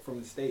check from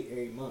the state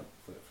every month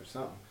for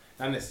something.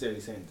 Not necessarily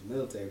saying it's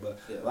military, but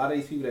a lot of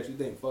these people that you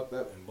think fucked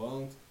up and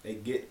bums, they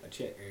get a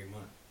check every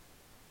month.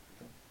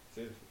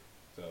 Seriously.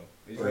 So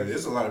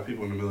there's a lot of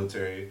people in the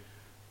military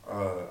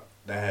that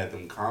had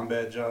them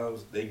combat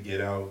jobs. They get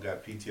out,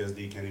 got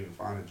PTSD, can't even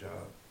find a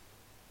job.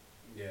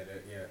 Yeah.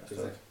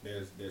 Because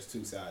there's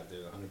two sides.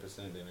 There's 100%,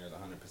 then there's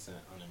 100%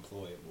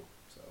 unemployable.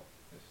 So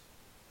it's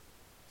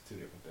two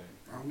different things.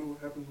 I don't know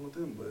what happens with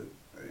them, but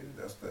hey,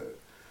 that's that.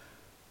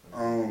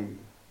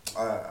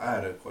 I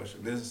had a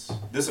question. This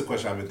is a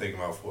question I've been thinking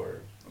about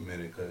for a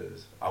minute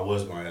because I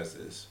was going to ask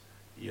this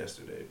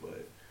yesterday,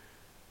 but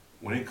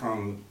when it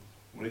comes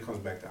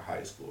back to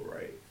high school,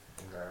 right?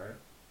 Okay.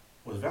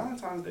 Was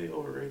Valentine's Day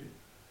overrated?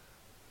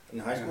 In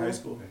high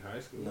school? In high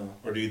school? No.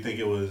 Or do you think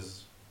it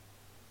was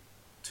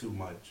too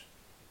much?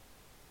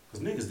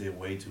 Because niggas did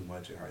way too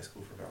much in high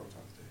school for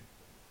Valentine's Day.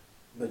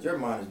 But your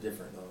mind is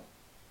different, though.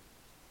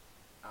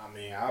 I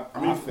mean,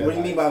 what do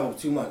you mean by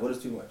too much? What is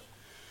too much?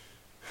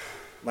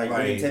 Like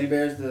bringing teddy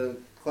bears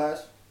to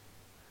class?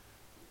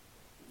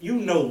 You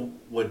know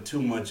what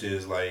too much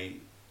is. Like,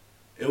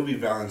 it'll be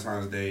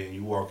Valentine's Day and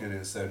you walk in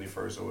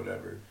 71st or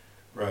whatever.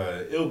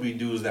 Bruh, it'll be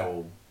dudes that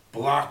will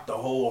block the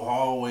whole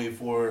hallway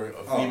for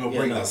a female,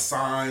 bring the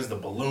signs, the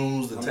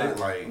balloons, the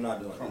I'm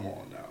not doing come that.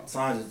 on now.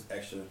 Signs is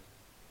extra.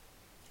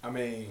 I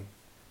mean,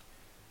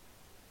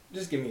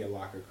 just give me a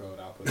locker code.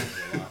 I'll put it in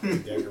your locker.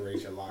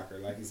 Decorate your locker.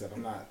 Like you said,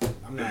 I'm not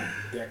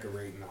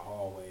decorating the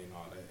hallway and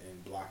all that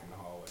and blocking the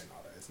hallway and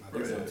all that. It's not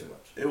too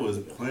much. It was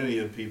plenty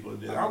of people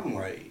that I'm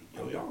like,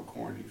 yo, y'all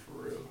corny for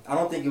real. I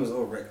don't think it was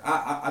overrated.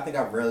 I think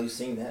I've rarely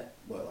seen that,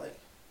 but like,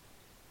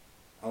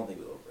 I don't think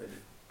it was overrated.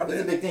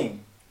 It's a big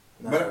thing.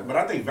 But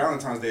I think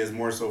Valentine's Day is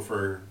more so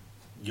for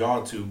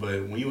y'all two.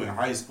 But when you in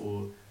high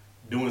school,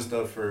 doing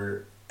stuff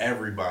for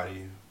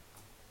everybody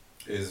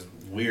is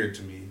weird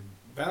to me.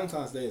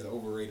 Valentine's Day is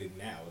overrated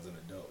now as an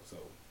adult, so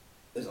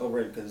it's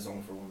overrated because it's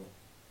only for women.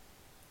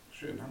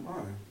 Shit, not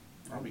mine.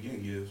 I'll be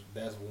getting gifts.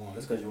 That's one.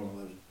 That's because you want to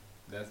live.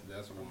 That's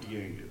one. I'll be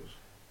getting gifts.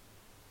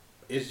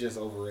 It's just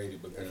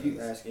overrated because if you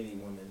ask any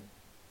woman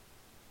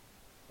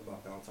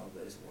about Valentine's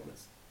Day, it's a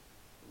woman's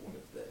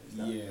day. It's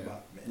not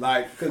about men.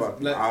 Like, cause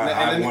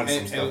let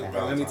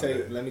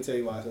me tell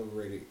you why it's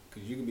overrated.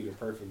 Because you can be the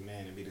perfect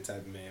man and be the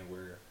type of man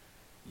where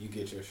you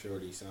get your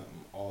shorty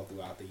something all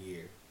throughout the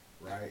year,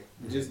 right?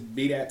 Mm-hmm. Just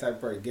be that type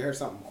of person. Get her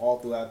something all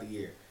throughout the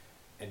year,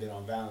 and then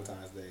on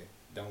Valentine's Day,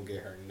 don't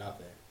get her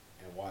nothing,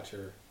 and watch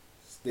her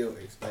still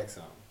expect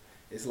something.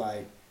 It's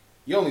like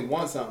you only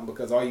want something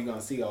because all you're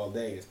gonna see all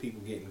day is people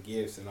getting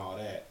gifts and all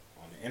that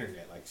on the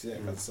internet, like you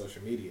said, because of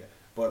social media.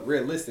 But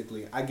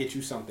realistically, I get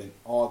you something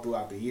all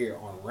throughout the year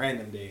on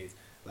random days.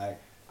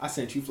 Like, I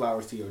sent you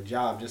flowers to your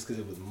job just because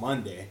it was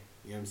Monday.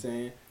 You know what I'm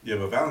saying? Yeah,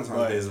 but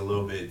Valentine's Day is a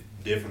little bit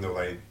different though.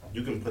 Like,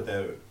 you can put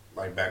that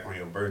like back on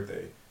your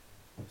birthday.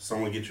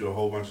 Someone get you a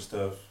whole bunch of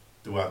stuff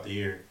throughout the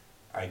year.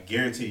 I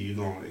guarantee you're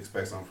going to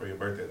expect something for your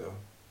birthday though.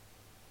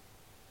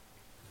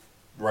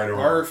 Right or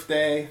wrong.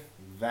 Birthday,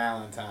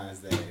 Valentine's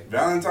Day.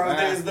 Valentine's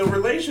Day is the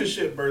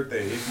relationship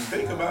birthday, if you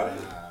think about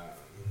it.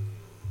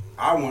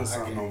 I want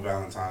something on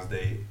Valentine's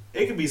Day.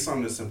 It could be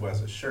something as simple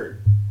as a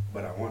shirt,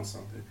 but I want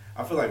something.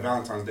 I feel like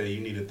Valentine's Day,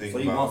 you need to think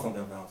about... So you want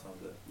something on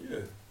Valentine's Day? Yeah.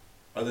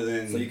 Other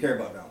than... So you care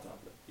about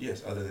Valentine's Day?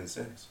 Yes, other than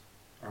sex.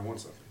 I want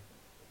something.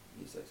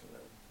 You sex or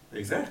whatever.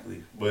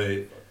 Exactly.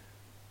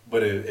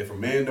 But if a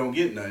man don't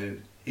get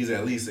nothing, he's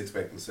at least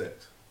expecting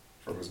sex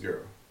from his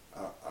girl. I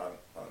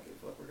don't give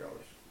a fuck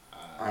regardless.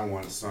 I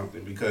want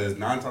something because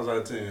 9 times out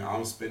of 10,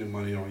 I'm spending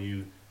money on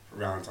you for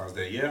Valentine's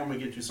Day. Yeah, I'm going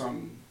to get you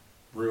something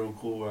real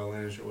cool,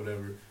 outlandish or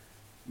whatever.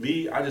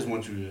 Me, I just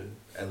want you to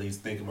at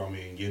least think about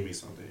me and give me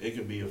something. It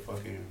could be a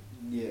fucking,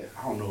 I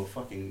don't know, a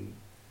fucking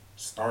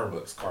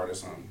Starbucks card or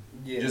something.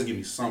 Yeah. Just give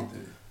me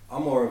something.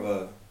 I'm more of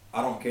a,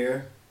 I don't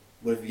care,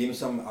 but if you give me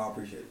something, I'll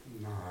appreciate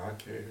it. Nah, I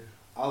care.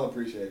 I'll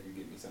appreciate if you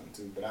give me something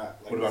too,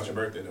 but what about your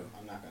birthday though?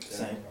 I'm not going to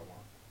tell you what I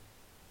want.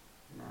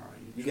 Nah,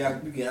 you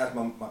can ask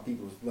my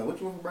people, like, what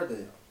you want for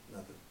birthday?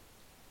 Nothing.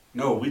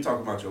 No, we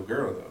talking about your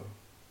girl though.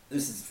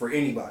 This is for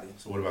anybody.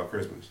 So what about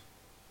Christmas?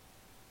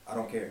 I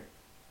don't care.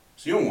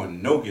 So you don't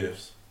want no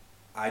gifts?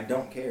 I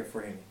don't care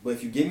for any. But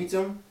if you give me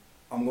some,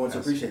 I'm going to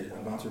appreciate it.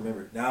 I'm going to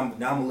remember it. Now I'm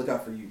gonna look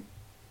out for you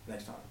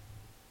next time.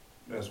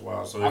 That's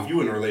wild. So if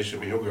you in a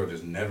relationship and your girl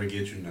just never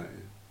get you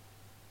nothing.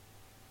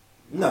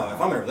 No, if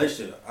I'm in a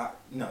relationship,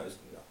 no.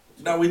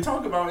 No, we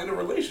talk about in a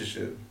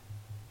relationship.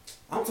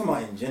 I'm talking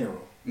about in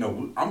general.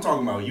 No, I'm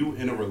talking about you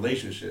in a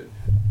relationship.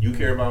 You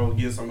care about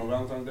getting something on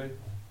Valentine's Day?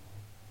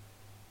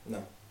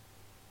 No.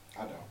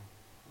 I don't.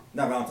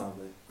 Not Valentine's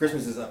Day.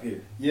 Christmas is up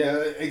here. Yeah,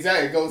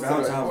 exactly. It goes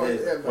Valentine's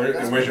Day.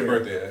 Where's your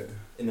birthday at?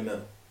 In the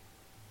middle.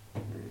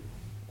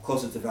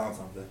 Closer to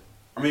Valentine's Day.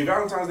 I mean,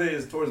 Valentine's Day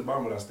is towards the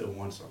bottom, but I still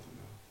want something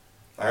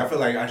though. Like, I feel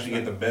like I should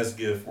get the best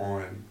gift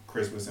on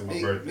Christmas and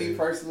my birthday. Me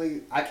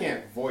personally, I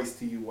can't voice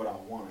to you what I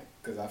want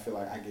because I feel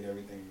like I get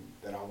everything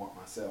that I want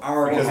myself.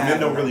 Because men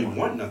don't really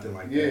want nothing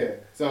like that. Yeah,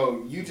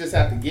 so you just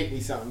have to get me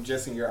something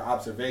just in your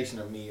observation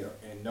of me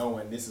and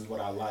knowing this is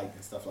what I like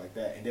and stuff like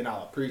that, and then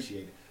I'll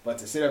appreciate it. But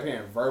to sit up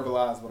here and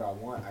verbalize what I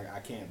want, I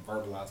can't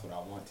verbalize what I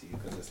want to you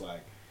because it's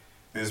like...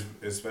 It's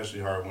especially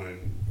hard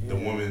when the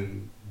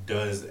woman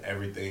does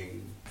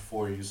everything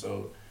for you.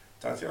 So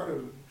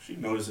Tatiana, she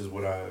notices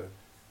what I...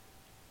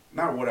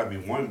 Not what I be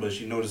wanting, but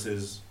she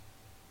notices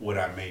what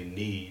I may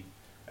need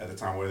at the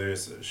time, whether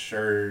it's a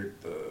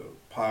shirt, the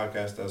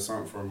podcast does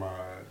something for my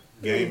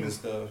game and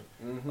stuff.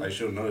 Mm-hmm. Like,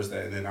 she'll notice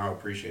that, and then I'll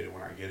appreciate it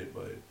when I get it,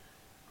 but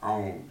I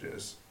don't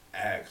just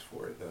ask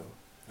for it, though.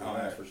 I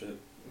don't ask for shit.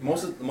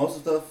 Most of the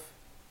stuff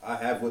I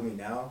have with me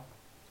now,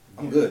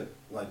 I'm good.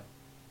 Like,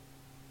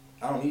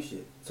 I don't need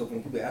shit. So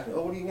when people ask me,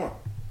 oh, what do you want?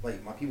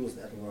 Like, my people ask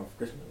me what I want for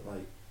Christmas.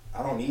 Like,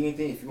 I don't need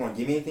anything. If you want to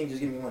give me anything,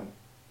 just give me money.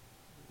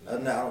 Other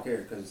than that, I don't care,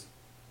 because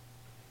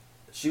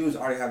shoes, I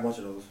already have a bunch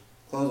of those.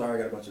 Clothes, I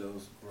already got a bunch of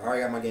those. I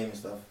already got my game and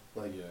stuff.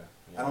 Like,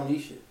 I don't need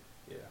shit.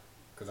 Yeah,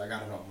 because I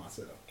got it all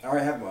myself. I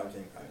already have my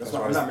thing. That's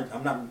why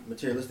I'm not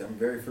materialistic. I'm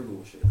very frugal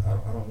with shit.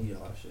 I don't need a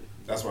lot of shit.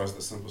 That's why it's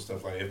the simple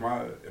stuff. Like, if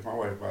my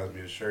wife buys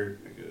me a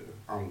shirt, nigga,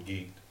 I'm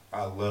geeked.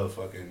 I love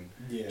fucking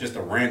just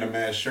a random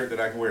ass shirt that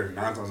I can wear.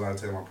 9 times out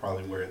of 10, I'll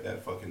probably wear it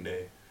that fucking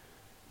day.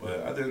 But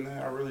other than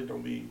that, I really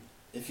don't be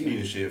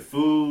needing shit.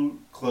 Food,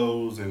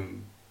 clothes,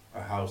 and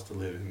a house to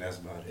live in. That's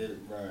about it.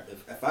 Right.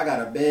 If I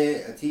got a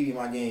bed, a TV,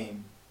 my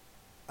game,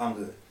 I'm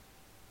good.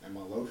 And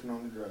my lotion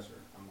on the dresser,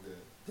 I'm good.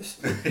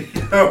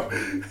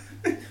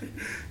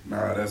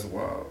 Nah, that's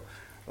wild.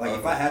 Like,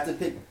 if I had to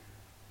pick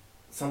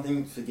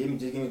something to give me,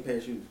 just give me a pair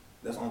of shoes.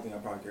 That's the only thing I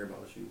probably care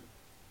about is shoes.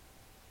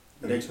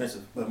 But they're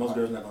expensive. But most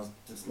girls are not going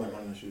to spend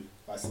money on shoes.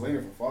 Like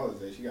Selena for Father's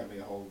Day, she got me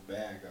a whole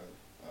bag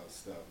of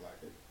stuff.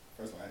 Like,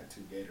 first of all, I had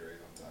 2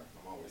 Gatorades on top.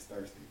 I'm always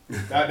thirsty.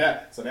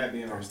 So that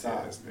being on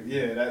top.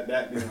 Yeah,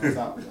 that being on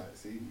top was like,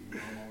 see,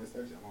 I'm always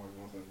thirsty. I'm always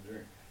want something to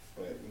drink.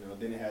 But,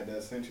 then it had the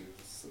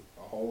essentials.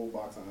 A whole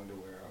box of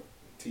underwear,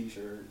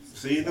 T-shirts.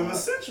 See, them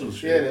essential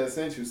shit. Yeah, the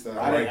essential stuff.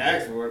 I didn't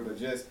ask for it, but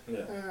just,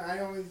 yeah.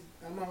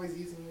 I'm always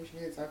using your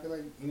shit, so I feel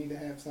like you need to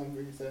have something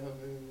for yourself.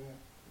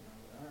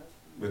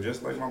 But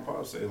just like my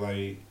pop said,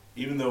 like,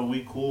 even though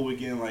we cool with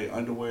getting, like,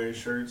 underwear and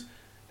shirts,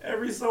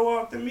 every so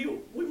often,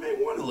 we may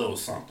want a little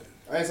something.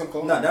 I ain't some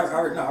clothes. No,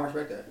 I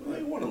respect that. We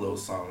may want a little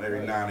something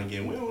every now and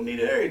again. We don't need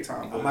it every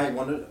time. I might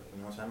want to,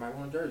 I might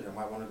want a jersey. I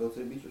might want to go to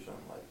the beach or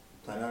something, like,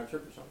 plan out a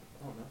trip or something.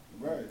 I don't know.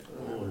 Right. I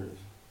don't know what it is.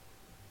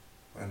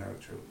 Plan out a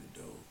trip would be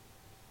dope.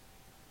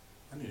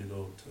 I need to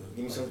go to...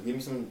 Give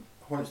me some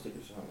Hornet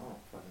stickers or something. I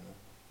don't fucking know.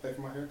 Pay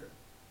for my haircut.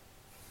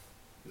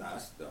 Nah,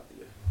 that's the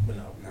idea. But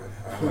no. Nah,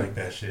 I like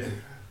that shit.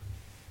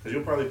 Because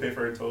you'll probably pay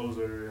for her toes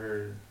or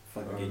her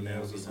fucking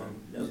nails or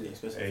something. That would be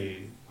expensive.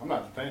 Hey, I'm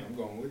not just paying. I'm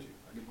going with you.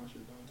 I get my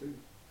shit done too.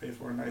 Pay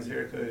for a nice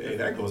haircut. Hey,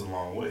 that goes a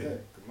long way. Yeah,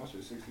 because my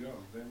shit's $60.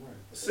 Damn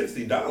right.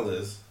 $60?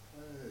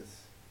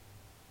 Yes.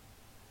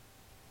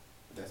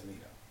 But that's me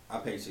though. I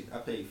paid $50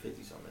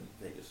 something in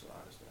Vegas, so I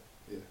understand.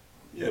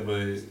 Yeah. Yeah,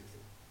 but it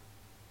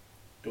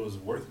was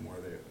worth more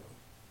there though.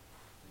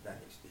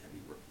 That needs to be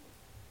worth.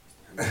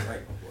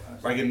 Right.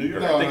 Like in New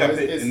York,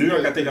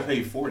 I think I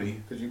paid $40.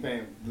 Because you're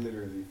paying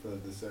literally for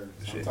the service.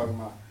 I'm talking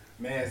about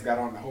man's got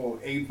on the whole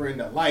apron,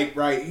 the light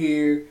right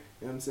here. You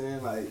know what I'm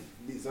saying? Like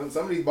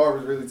some of these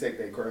barbers really take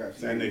their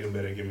craft. That nigga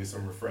better give me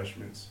some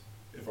refreshments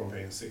if I'm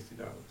paying $60.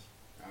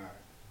 Alright.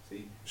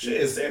 See?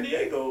 Shit, in San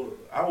Diego,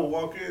 I would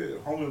walk in,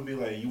 homie would be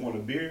like, you want a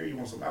beer? You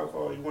want some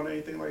alcohol? You want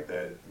anything like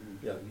that?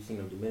 Yeah, you seen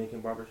them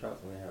Dominican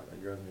barbershops when they have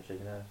like girls in there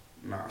shaking ass?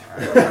 Nah, I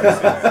ain't seen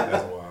that.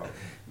 That's wild.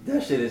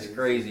 That shit is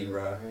crazy,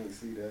 bro. I ain't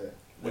see that.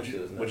 What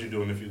you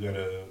doing if you got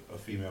a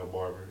female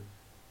barber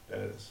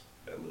that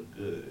look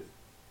good?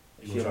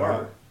 She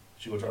gonna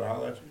try to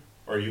highlight you?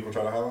 Or you gonna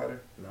try to highlight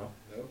her? No.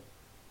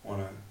 Why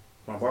not?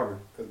 My barber.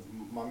 Because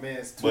my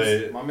man's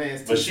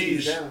two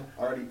seats down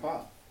already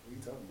popped. What are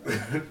you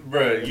talking about?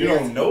 Bruh, you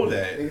don't know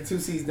that. Nigga 2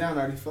 seats down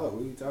already fucked.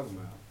 What are you talking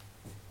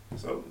about?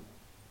 So?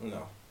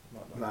 No.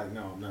 Like,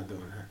 no, I'm not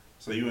doing that.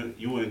 So you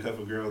wouldn't cuff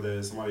a girl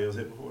that somebody else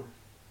hit before?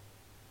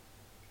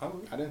 I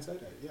would. I didn't say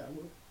that. Yeah, I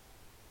would.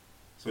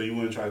 So you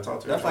wouldn't try to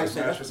talk to her?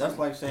 That's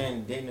like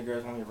saying dating a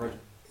girl's only a virgin.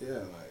 Yeah,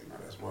 like. Nah,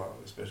 that's wild,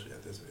 especially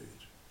at this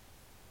age.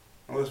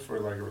 Unless for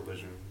like a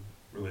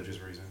religious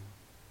reason.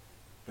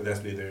 But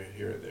that's neither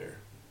here or there.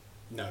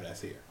 No,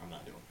 that's here. I'm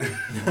not doing it.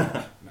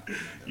 No,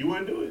 you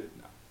wouldn't do it?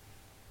 No.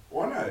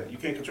 Why not? You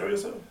can't control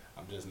yourself?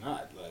 I'm just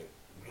not, like...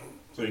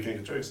 So you can't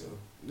control yourself?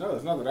 No,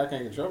 it's not that I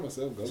can't control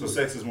myself. So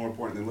sex is more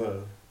important than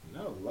love?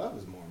 No, love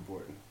is more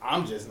important.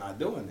 I'm just not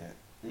doing that.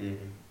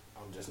 Mm-hmm.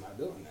 I'm just not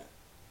doing that.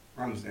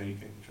 I understand you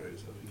can't control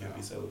yourself. You can't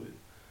be celibate.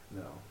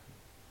 No.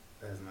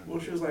 That's not Well,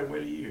 she was like,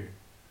 wait a year.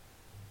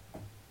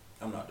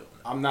 I'm not doing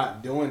that. I'm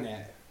not doing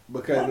that.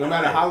 Because no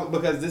matter how...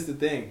 Because this is the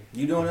thing.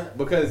 You doing that?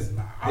 Because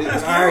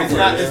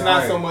it's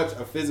not so much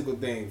a physical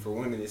thing. For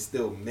women, it's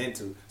still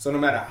mental. So no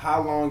matter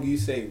how long you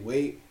say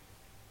wait,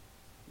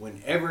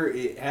 whenever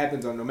it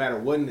happens or no matter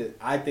when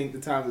I think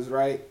the time is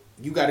right,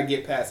 you got to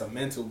get past a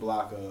mental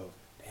block of,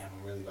 damn,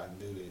 I'm really about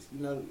to do this. You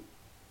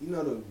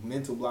know the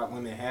mental block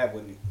women have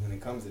when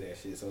it comes to that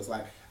shit. So it's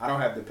like, I don't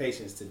have the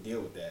patience to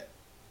deal with that.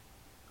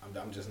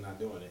 I'm just not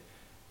doing it.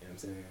 You know what I'm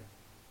saying?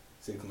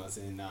 6 months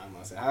in, 9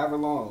 months in, however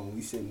long,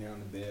 we sitting there on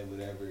the bed,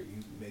 whatever,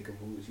 you make a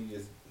move, she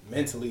just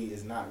mentally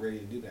is not ready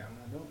to do that. I'm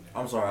not doing that.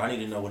 I'm sorry, I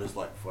need to know what it's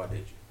like before I date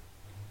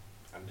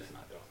you. I'm just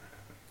not doing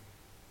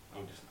that.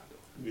 I'm just not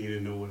doing that. You need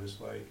to know what it's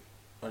like.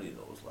 I need to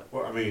know what it's like.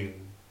 Well, I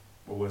mean,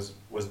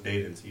 what's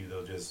dating to you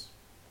though? Just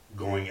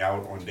going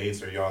out on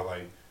dates, or y'all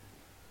like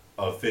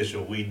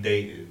official? We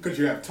dating. Because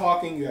you have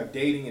talking, you have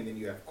dating, and then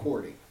you have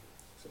courting.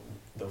 So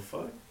the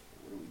fuck? What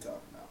are we talking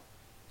about?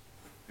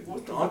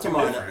 What's the I'm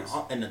talking difference?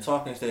 about in the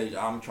talking stage.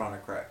 I'm trying to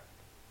crack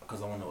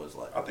because I want to know what it's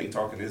like. I think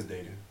talking is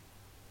dating.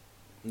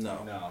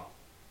 No.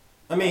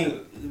 I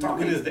mean,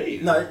 talking is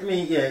dating. No, I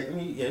mean,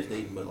 it's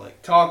dating, but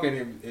like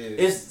talking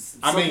is.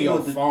 I mean,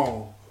 your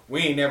phone.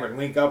 We ain't never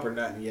link up or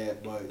nothing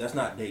yet, but that's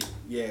not dating.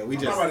 Yeah, we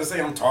I'm just. not about to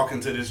say I'm talking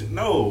to this.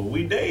 No,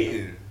 we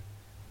dating.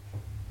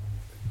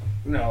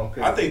 No,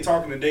 I think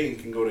talking and dating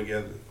can go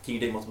together. Can you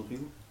date multiple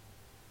people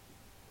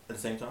at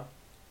the same time?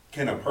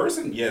 Can a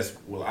person? Yes.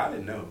 Well, I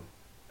didn't know.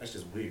 That's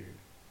just weird.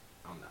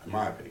 I'm not. In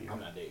my opinion. I'm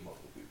not dating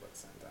multiple people at the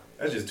same time.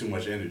 That's just too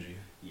much energy.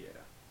 Yeah.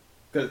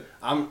 Cause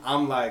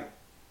I'm like,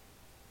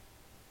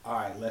 all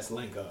right, let's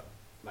link up.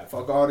 Like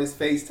fuck all this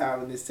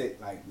FaceTime and this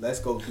like let's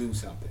go do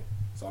something.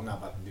 So I'm not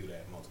about to do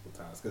that multiple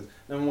times. Cause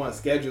number one,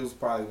 schedules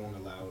probably won't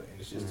allow it,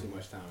 and it's just too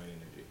much time and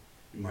energy.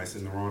 You might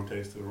send the wrong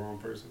text to the wrong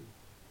person.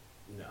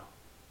 No.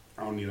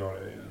 I don't need all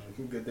that energy.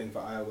 No. Good thing for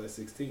iOS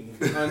 16.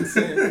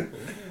 Unsend.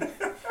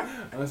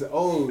 Unsend.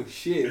 Oh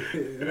shit.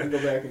 Let me go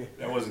back in.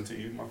 That wasn't to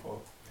you. My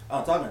fault.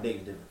 Oh, talking and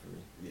dating is different for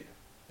me.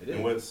 Yeah. It is.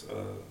 And what's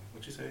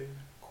what you say?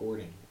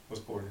 Courting.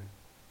 What's courting?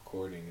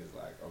 Courting is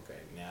like, okay,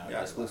 now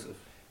Yeah, exclusive. Like,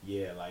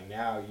 yeah, like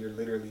now you're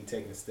literally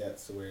taking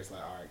steps to where it's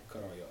like, all right,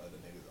 cut all your other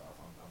niggas off.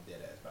 I'm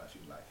dead ass about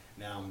you. Like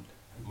now,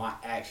 my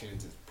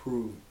actions is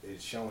prove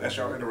it's showing. That's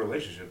y'all in a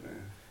relationship,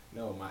 man.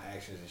 No, my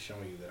actions is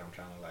showing you that I'm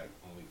trying to like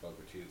only fuck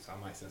with you. So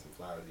I might send some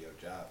flowers to your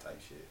job type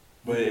shit.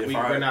 But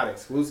we're not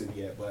exclusive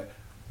yet. But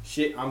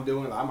shit, I'm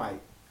doing. I might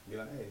be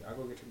like, hey, I'll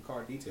go get your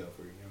car detailed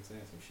for you. You know what I'm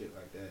saying? Some shit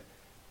like that.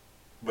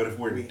 But if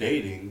we're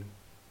dating,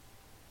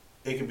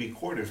 it can be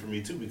courted for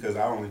me too because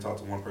I only talk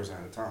to one person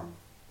at a time.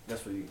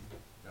 That's for you.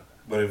 Okay.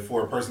 But if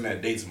for a person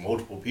that dates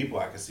multiple people,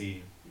 I can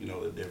see,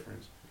 the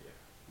difference. Yeah.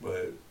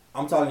 But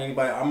I'm talking to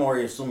anybody. I'm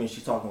already assuming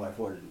she's talking like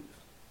 4 dudes.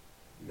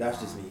 That's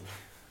just me.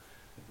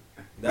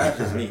 That's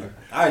just me.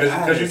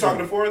 Because you're talking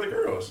to 4 other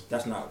girls.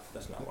 That's not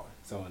why.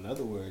 So in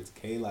other words,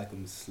 Kay like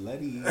them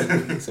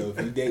slutty. So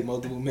if you date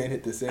multiple men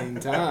at the same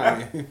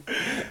time.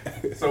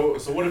 So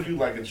what if you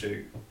like a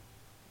chick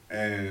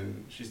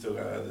and she still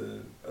got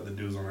other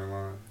dudes on her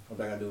line? What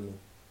that got to do with me?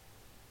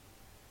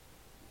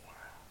 Wow.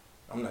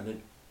 I'm not nigga.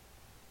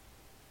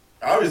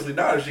 Obviously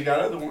not if she got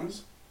other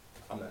ones.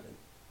 I'm not nigga.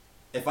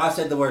 If I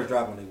said the words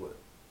dropping, they would.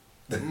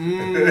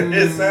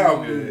 It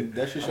sound good.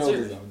 That's your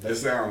shoulders though. It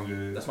sound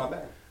good. That's my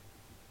bag.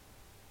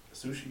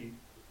 Sushi.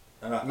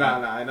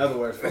 Nah. In other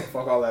words,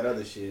 fuck all that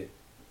other shit.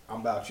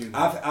 I'm about you.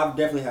 I've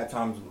definitely had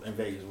times in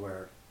Vegas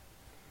where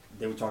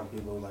they would talk to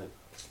people like,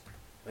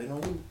 they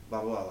know you,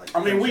 blah blah. Like,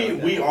 I mean,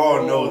 we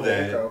all know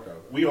that. Okay.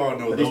 We all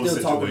know but those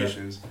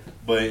situations.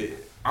 But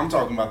I'm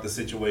talking about the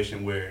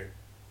situation where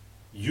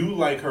you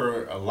like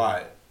her a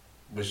lot,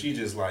 but she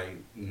just like,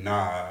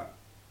 nah,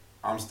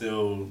 I'm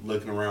still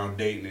looking around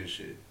dating and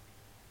shit.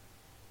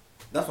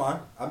 That's fine.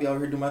 I'll be out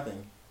here doing my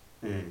thing.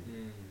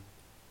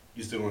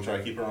 You still gonna try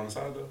to keep her on the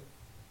side though?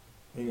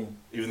 What do you mean?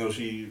 Even though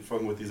she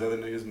fucking with these other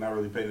niggas, not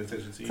really paying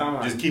attention to you,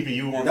 just keeping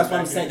you on. That's what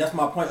I'm saying. That's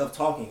my point of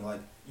talking.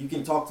 Like you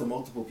can talk to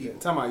multiple people.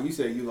 Talking about you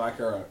said you like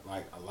her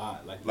like a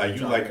lot, like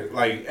you like her.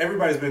 Like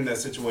everybody's been in that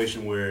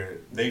situation where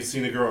they've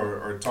seen a girl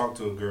or talked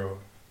to a girl,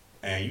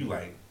 and you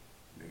like,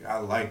 I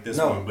like this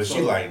one, but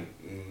she like,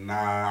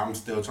 nah, I'm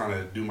still trying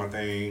to do my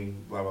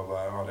thing, blah blah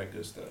blah, all that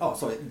good stuff. Oh,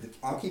 so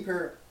I'll keep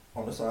her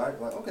on the side.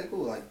 Like okay,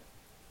 cool. Like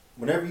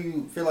whenever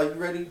you feel like you're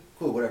ready,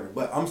 cool, whatever.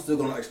 But I'm still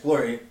gonna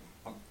explore it.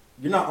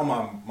 You're not on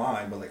my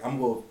mind, but like I'm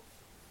gonna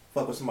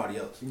fuck with somebody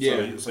else.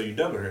 Yeah. So you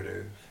dubbing her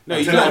then? No,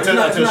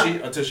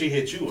 until she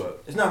hit you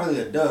up. It's not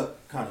really a dub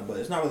kind of, but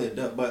it's not really a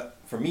dub. But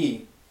for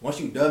me, once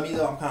you dub me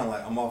though, I'm kind of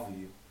like I'm off of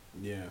you.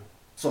 Yeah.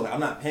 So like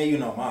I'm not paying you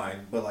no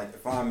mind, but like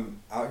if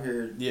I'm out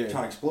here trying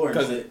to explore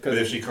and shit, but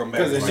if she come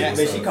back,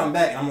 if she come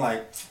back, and I'm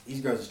like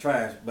these girls is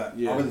trash, but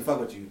I really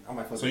fuck with you. I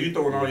might fuck. So with you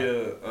throwing all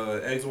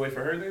your eggs away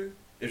for her then?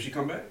 If she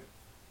come back?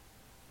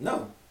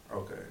 No.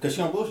 Okay. Because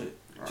she on bullshit.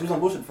 She was on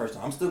bullshit the first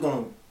time. I'm still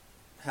gonna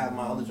have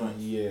my other joints.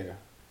 Yeah.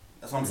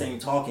 That's what I'm saying.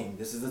 Talking.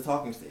 This is the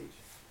talking stage.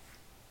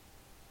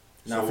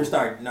 Now, So, if we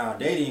start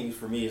dating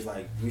for me is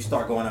like we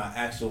start going on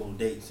actual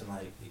dates and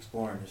like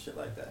exploring and shit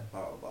like that.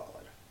 Blah blah blah.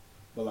 Like,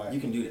 But like you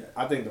can do that.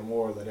 I think the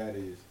moral of that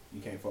is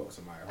you can't fuck with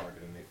somebody harder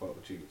than they fuck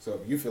with you. So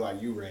if you feel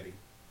like you ready,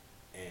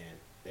 and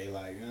they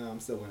like, I'm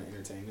still gonna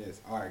entertain this.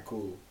 All right,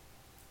 cool.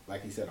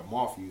 Like he said, I'm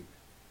off you.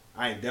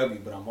 I ain't W,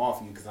 but I'm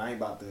off you because I ain't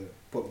about to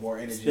put more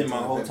energy. Spend my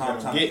whole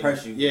time trying to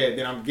press you. Yeah,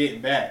 then I'm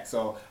getting back.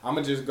 So I'm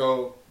gonna just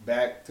go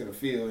back to the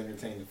field,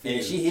 entertain the field.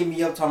 And if she hit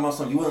me up talking about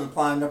something, you wasn't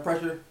applying enough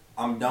pressure,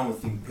 I'm done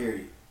with you,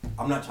 period.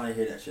 I'm not trying to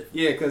hear that shit.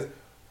 Yeah, because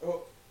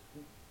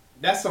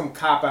that's some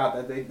cop out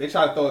that they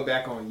try to throw it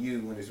back on you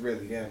when it's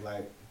really them.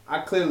 Like, I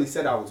clearly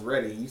said I was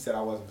ready, and you said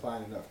I wasn't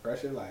applying enough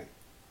pressure. Like,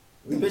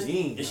 what do you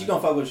mean? If she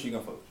gonna fuck with you, she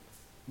gonna fuck with you.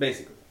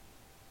 Basically.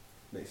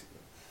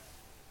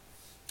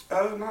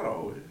 Not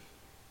always.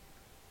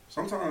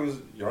 Sometimes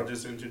y'all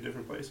just into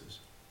different places.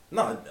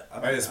 No,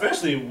 like,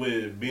 especially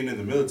with being in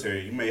the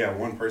military, you may have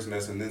one person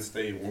that's in this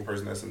state, one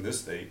person that's in this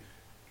state.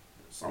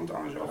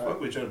 Sometimes y'all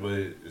fuck with each other, but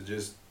it's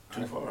just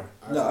too far.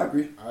 I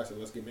agree. All right, so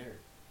let's get married.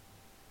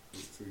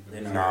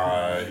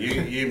 Nah, you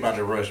ain't about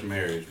to rush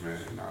marriage, man.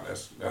 Nah,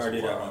 that's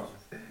wild.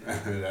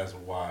 That's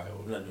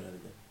wild. I'm not doing that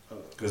again.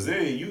 Cause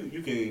then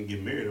you can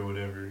get married or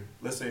whatever.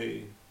 Let's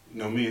say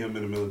me and him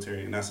in the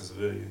military, and that's a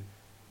civilian.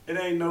 It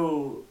ain't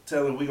no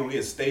telling we gonna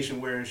get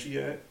stationed where she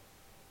at.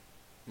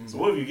 Mm-hmm. So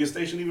what if you get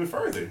stationed even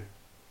further?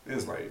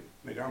 It's like,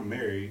 nigga, I'm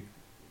married.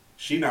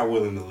 She not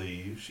willing to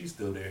leave. She's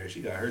still there.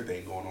 She got her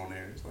thing going on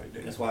there. It's like,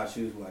 damn. That's why I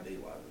choose who I date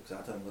wisely. Because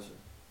I tell them, listen,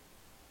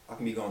 I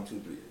can be gone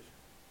 2-3 years.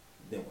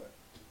 Then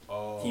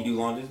what? Can you do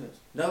long distance?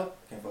 No,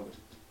 can't fuck with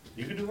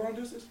you. You can do long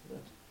distance? Yeah.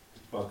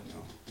 Fuck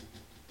no.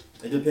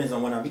 It depends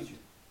on when I meet you.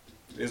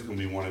 It's gonna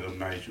be one of them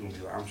nights you're gonna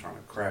be like, I'm trying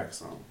to crack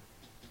something.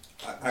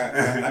 I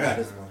got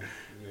this one.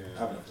 Yeah. I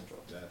have enough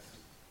control.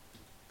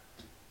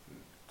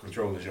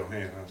 Control is your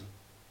hand, huh?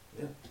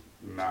 Yeah.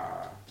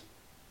 Nah.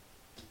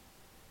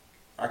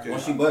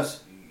 Once you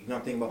bust, you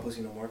not thinking about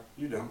pussy no more.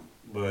 You don't.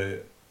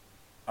 But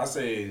I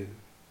say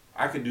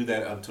I could do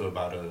that up to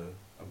about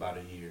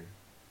a year.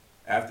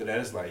 After that,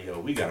 it's like, yo,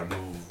 we gotta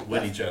move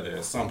with each other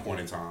at some point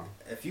in time.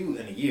 If you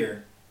in a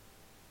year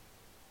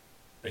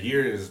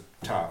is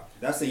top.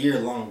 That's a year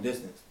long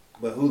distance.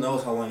 But who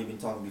knows how long you've been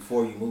talking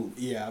before you move?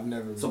 Yeah, I've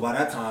never. So by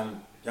that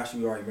time, y'all should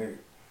be already married.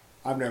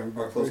 I've never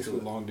been close to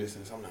a long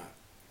distance. I'm not.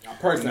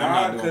 Because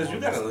you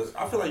gotta.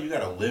 I feel like you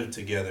gotta live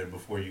together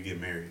before you get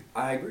married.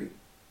 I agree.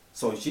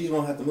 So she's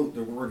gonna have to move.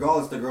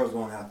 Regardless, the girl's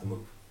gonna have to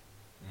move.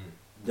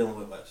 Dealing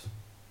with less.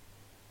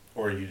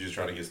 Or you just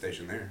try to get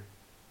stationed there,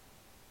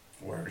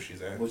 wherever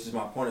she's at. Which is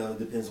my point. It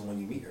depends on when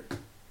you meet her.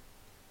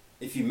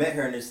 If you met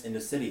her in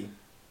the city.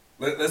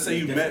 Let's say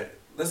you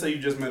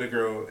just met a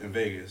girl in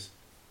Vegas,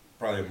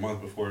 probably a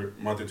month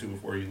or two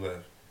before you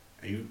left,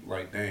 and you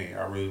like, dang,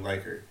 I really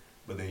like her,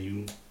 but then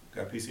you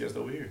got PCS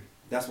over here.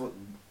 That's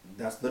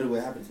literally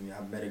what happened to me.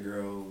 I met a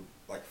girl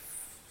like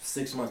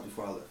 6 months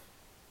before I left,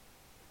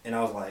 and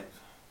I was like,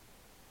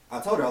 I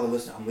told her, I was like,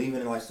 listen, I'm leaving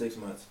in like 6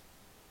 months.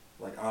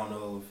 Like, I don't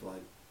know if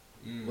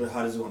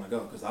how this is gonna go,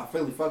 cause I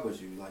really fuck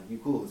with you. Like, you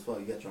cool as fuck.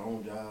 You got your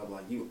own job.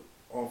 Like, you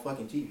on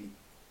fucking TV.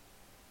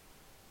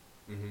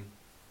 Oh, I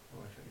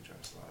can't try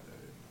to slide that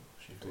in.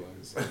 She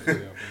figures.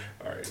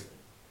 All right.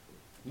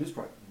 News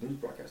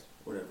broadcast,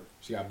 whatever.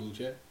 She got blue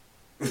check.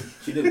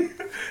 She do.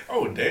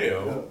 Oh damn.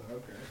 Oh,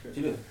 okay.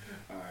 She do.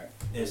 All right.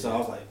 And so I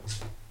was like,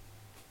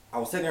 I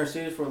was taking her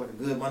serious for like a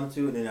good month or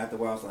two, and then after a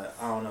while I was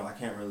like, I don't know, I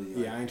can't really.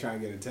 Like, I ain't trying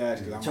to get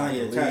attached because I'm trying to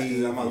get attached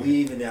because I'm gonna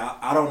leave, and then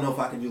I don't know if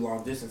I can do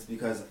long distance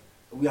because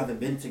we haven't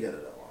been together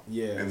that long.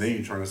 Yeah. And then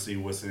you're trying to see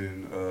what's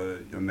in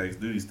your next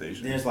duty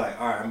station. Then it's like,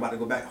 all right, I'm about to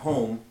go back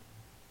home,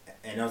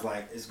 and I was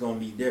like, it's gonna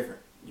be different.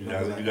 You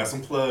got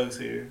some plugs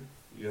here.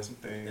 You got some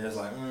things. And it's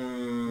like,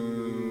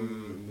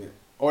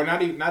 Or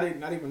not even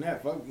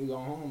that. Fuck, you go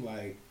home.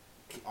 Like,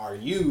 are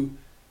you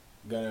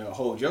gonna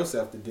hold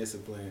yourself to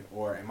discipline,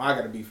 or am I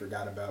gonna be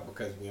forgot about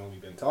because we only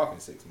been talking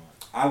 6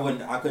 months?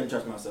 I couldn't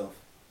trust myself.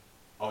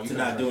 Oh, you to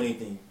not do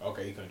anything.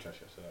 Okay, you couldn't trust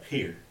yourself.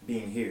 Here.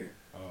 Being here.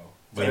 Oh.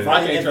 But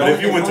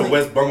if you went to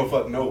West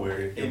Bummerfuck nowhere,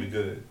 it'd be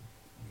good.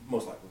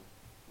 Most likely.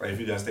 Like if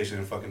you got stationed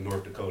in fucking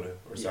North Dakota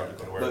or South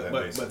Dakota, wherever that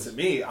base is. But to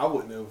me, I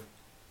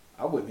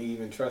wouldn't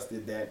even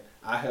trusted that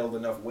I held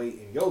enough weight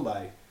in your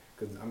life,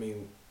 because I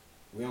mean,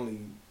 we only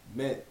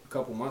met a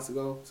couple months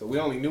ago, so we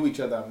only knew each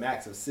other a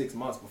max of 6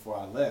 months before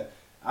I left.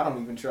 I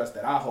don't even trust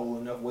that I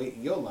hold enough weight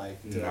in your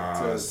life to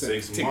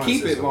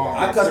keep it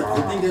long.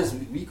 The thing is,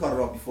 we cut it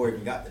off before it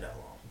even got to that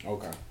long.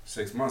 Okay.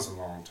 6 months is a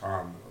long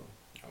time though.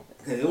 Okay.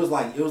 Cause it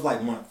was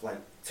like month, like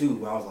 2.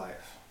 Where I was like,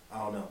 I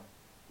don't know.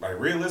 Like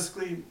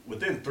realistically,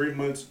 within 3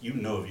 months, you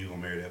know if you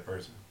gonna marry that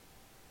person.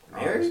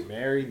 Married?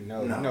 Married?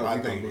 No. You know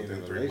if you're gonna be in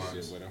a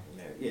relationship with them.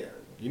 Yeah.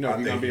 You know if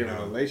you're gonna be in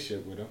a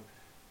relationship with them.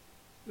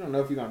 You don't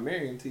know if you're gonna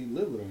marry until you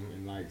live with them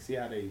and like see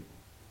how they.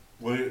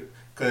 Well,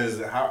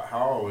 because how I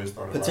always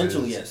thought about it.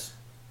 Potentially, yes.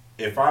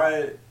 If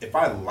I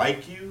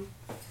like you,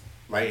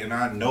 like, and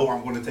I know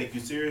I'm going to take you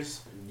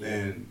serious,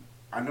 then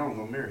I know I'm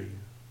going to marry you.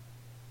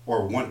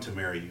 Or want to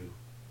marry you,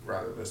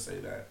 rather, let's say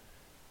that.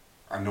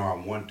 I know I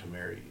want to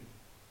marry you.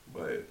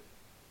 But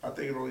I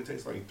think it only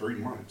takes like 3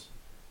 months.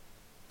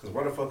 Because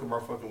why the fuck am I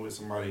fucking with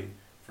somebody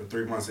for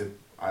 3 months if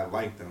I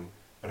like them,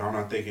 but I'm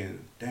not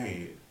thinking,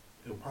 dang,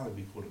 it'll probably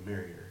be cool to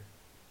marry her.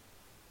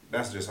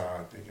 That's just how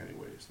I think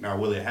anyways. Now,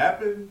 will it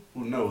happen?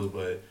 Who knows,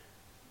 but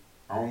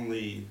I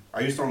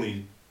used to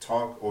only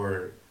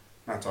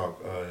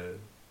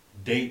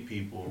date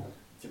people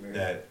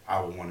that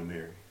I would want to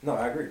marry. No,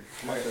 I agree.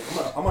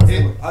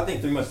 I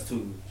think 3 months is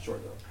too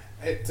short though.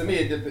 To me,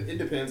 it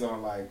depends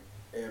on like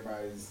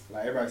everybody's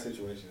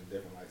situation is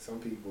different. Like some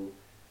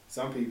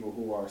people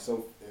who are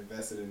so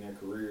invested in their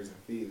careers and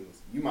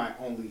fields, you might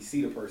only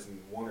see the person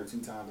 1 or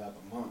 2 times out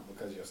the month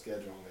because your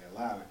schedule only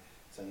allow it.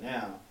 So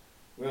now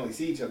we only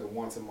see each other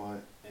once a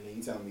month, and then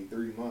you telling me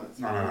 3 months,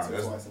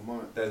 twice a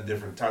month. That's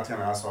different.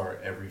 Tatiana, I saw her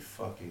every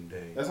fucking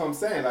day. That's what I'm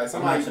saying. Like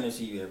somebody, I'm not trying to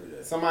see you every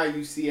day. Somebody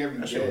you see every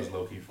day. That shit was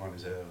low key fun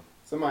as hell.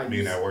 Somebody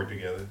being at work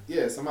together.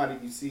 Yeah, somebody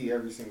you see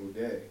every single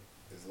day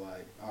is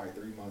like, all right,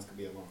 3 months could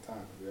be a long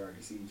time. We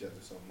already see each other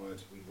so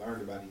much. We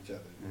learned about each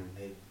other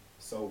and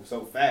so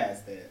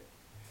fast that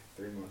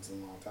 3 months is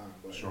a long time.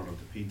 But showing up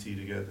to PT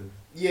together.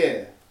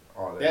 Yeah.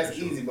 All that. That's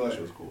easy, but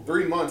cool.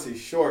 3 months is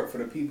short for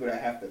the people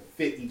that have to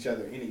fit each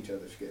other in each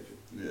other's schedule.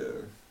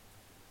 Yeah.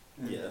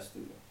 Yeah, that's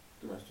too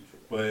 3 months too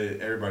short. But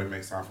everybody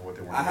makes time for what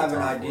they want. I have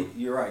an idea.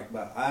 You're right,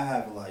 but I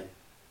have like,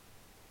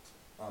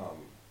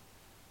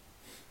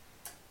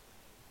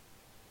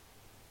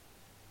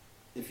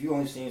 if you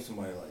only seeing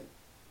somebody like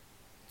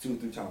 2 or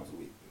 3 times a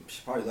week,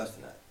 probably less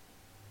than that.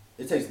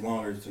 It takes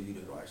longer for you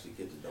to actually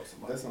get to know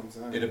somebody. That's what I'm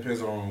saying. It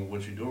depends on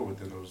what you're doing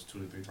within those 2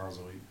 to 3 times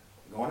a week.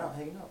 Going out,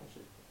 hanging out and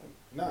shit.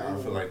 I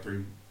feel like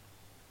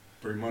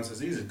 3 months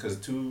is easy because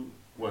you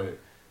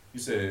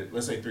said,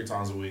 let's say 3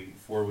 times a week,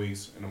 4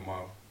 weeks in a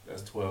month,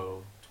 that's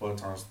 12. 12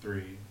 times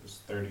 3 is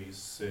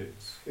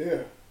 36.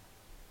 Yeah.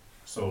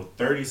 So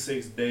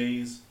 36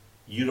 days,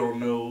 you don't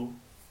know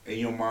in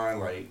your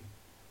mind, like,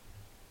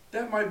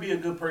 that might be a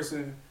good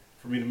person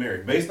for me to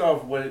marry. Based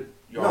off what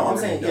y'all No, I'm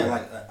saying,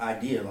 like an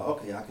idea. Like,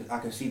 okay, I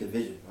can see the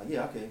vision. Like,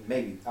 yeah, okay,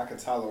 maybe. I can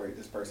tolerate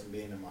this person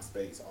being in my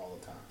space all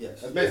the time. Yes.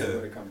 That's basically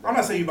what it comes down to. I'm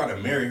not saying you about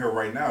to marry her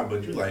right now,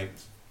 but you like,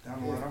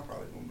 down the line, I'm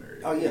probably going to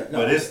marry her. Oh, yeah. No,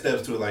 but it's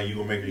steps to it, like, you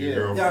going to make her your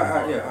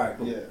girlfriend. Yeah, all right,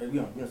 cool. Yeah. We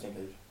on the same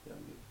page. Yeah,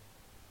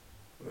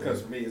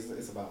 because for me,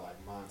 it's about, like,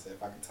 mindset.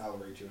 If I can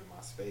tolerate you in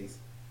my space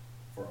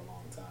for a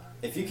long time.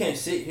 If you can't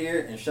sit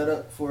here and shut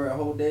up for a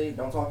whole day,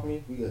 don't talk to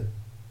me, we good.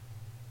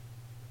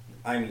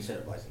 I mean shut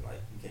up like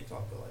you can't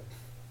talk, but like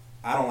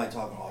I don't like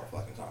talking all the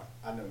fucking time.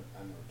 I know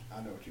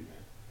what you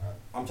mean.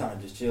 I'm trying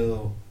to just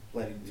chill,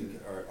 play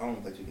 2K, or I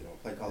don't play 2K,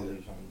 play Call of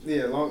Duty.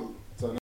 Yeah, long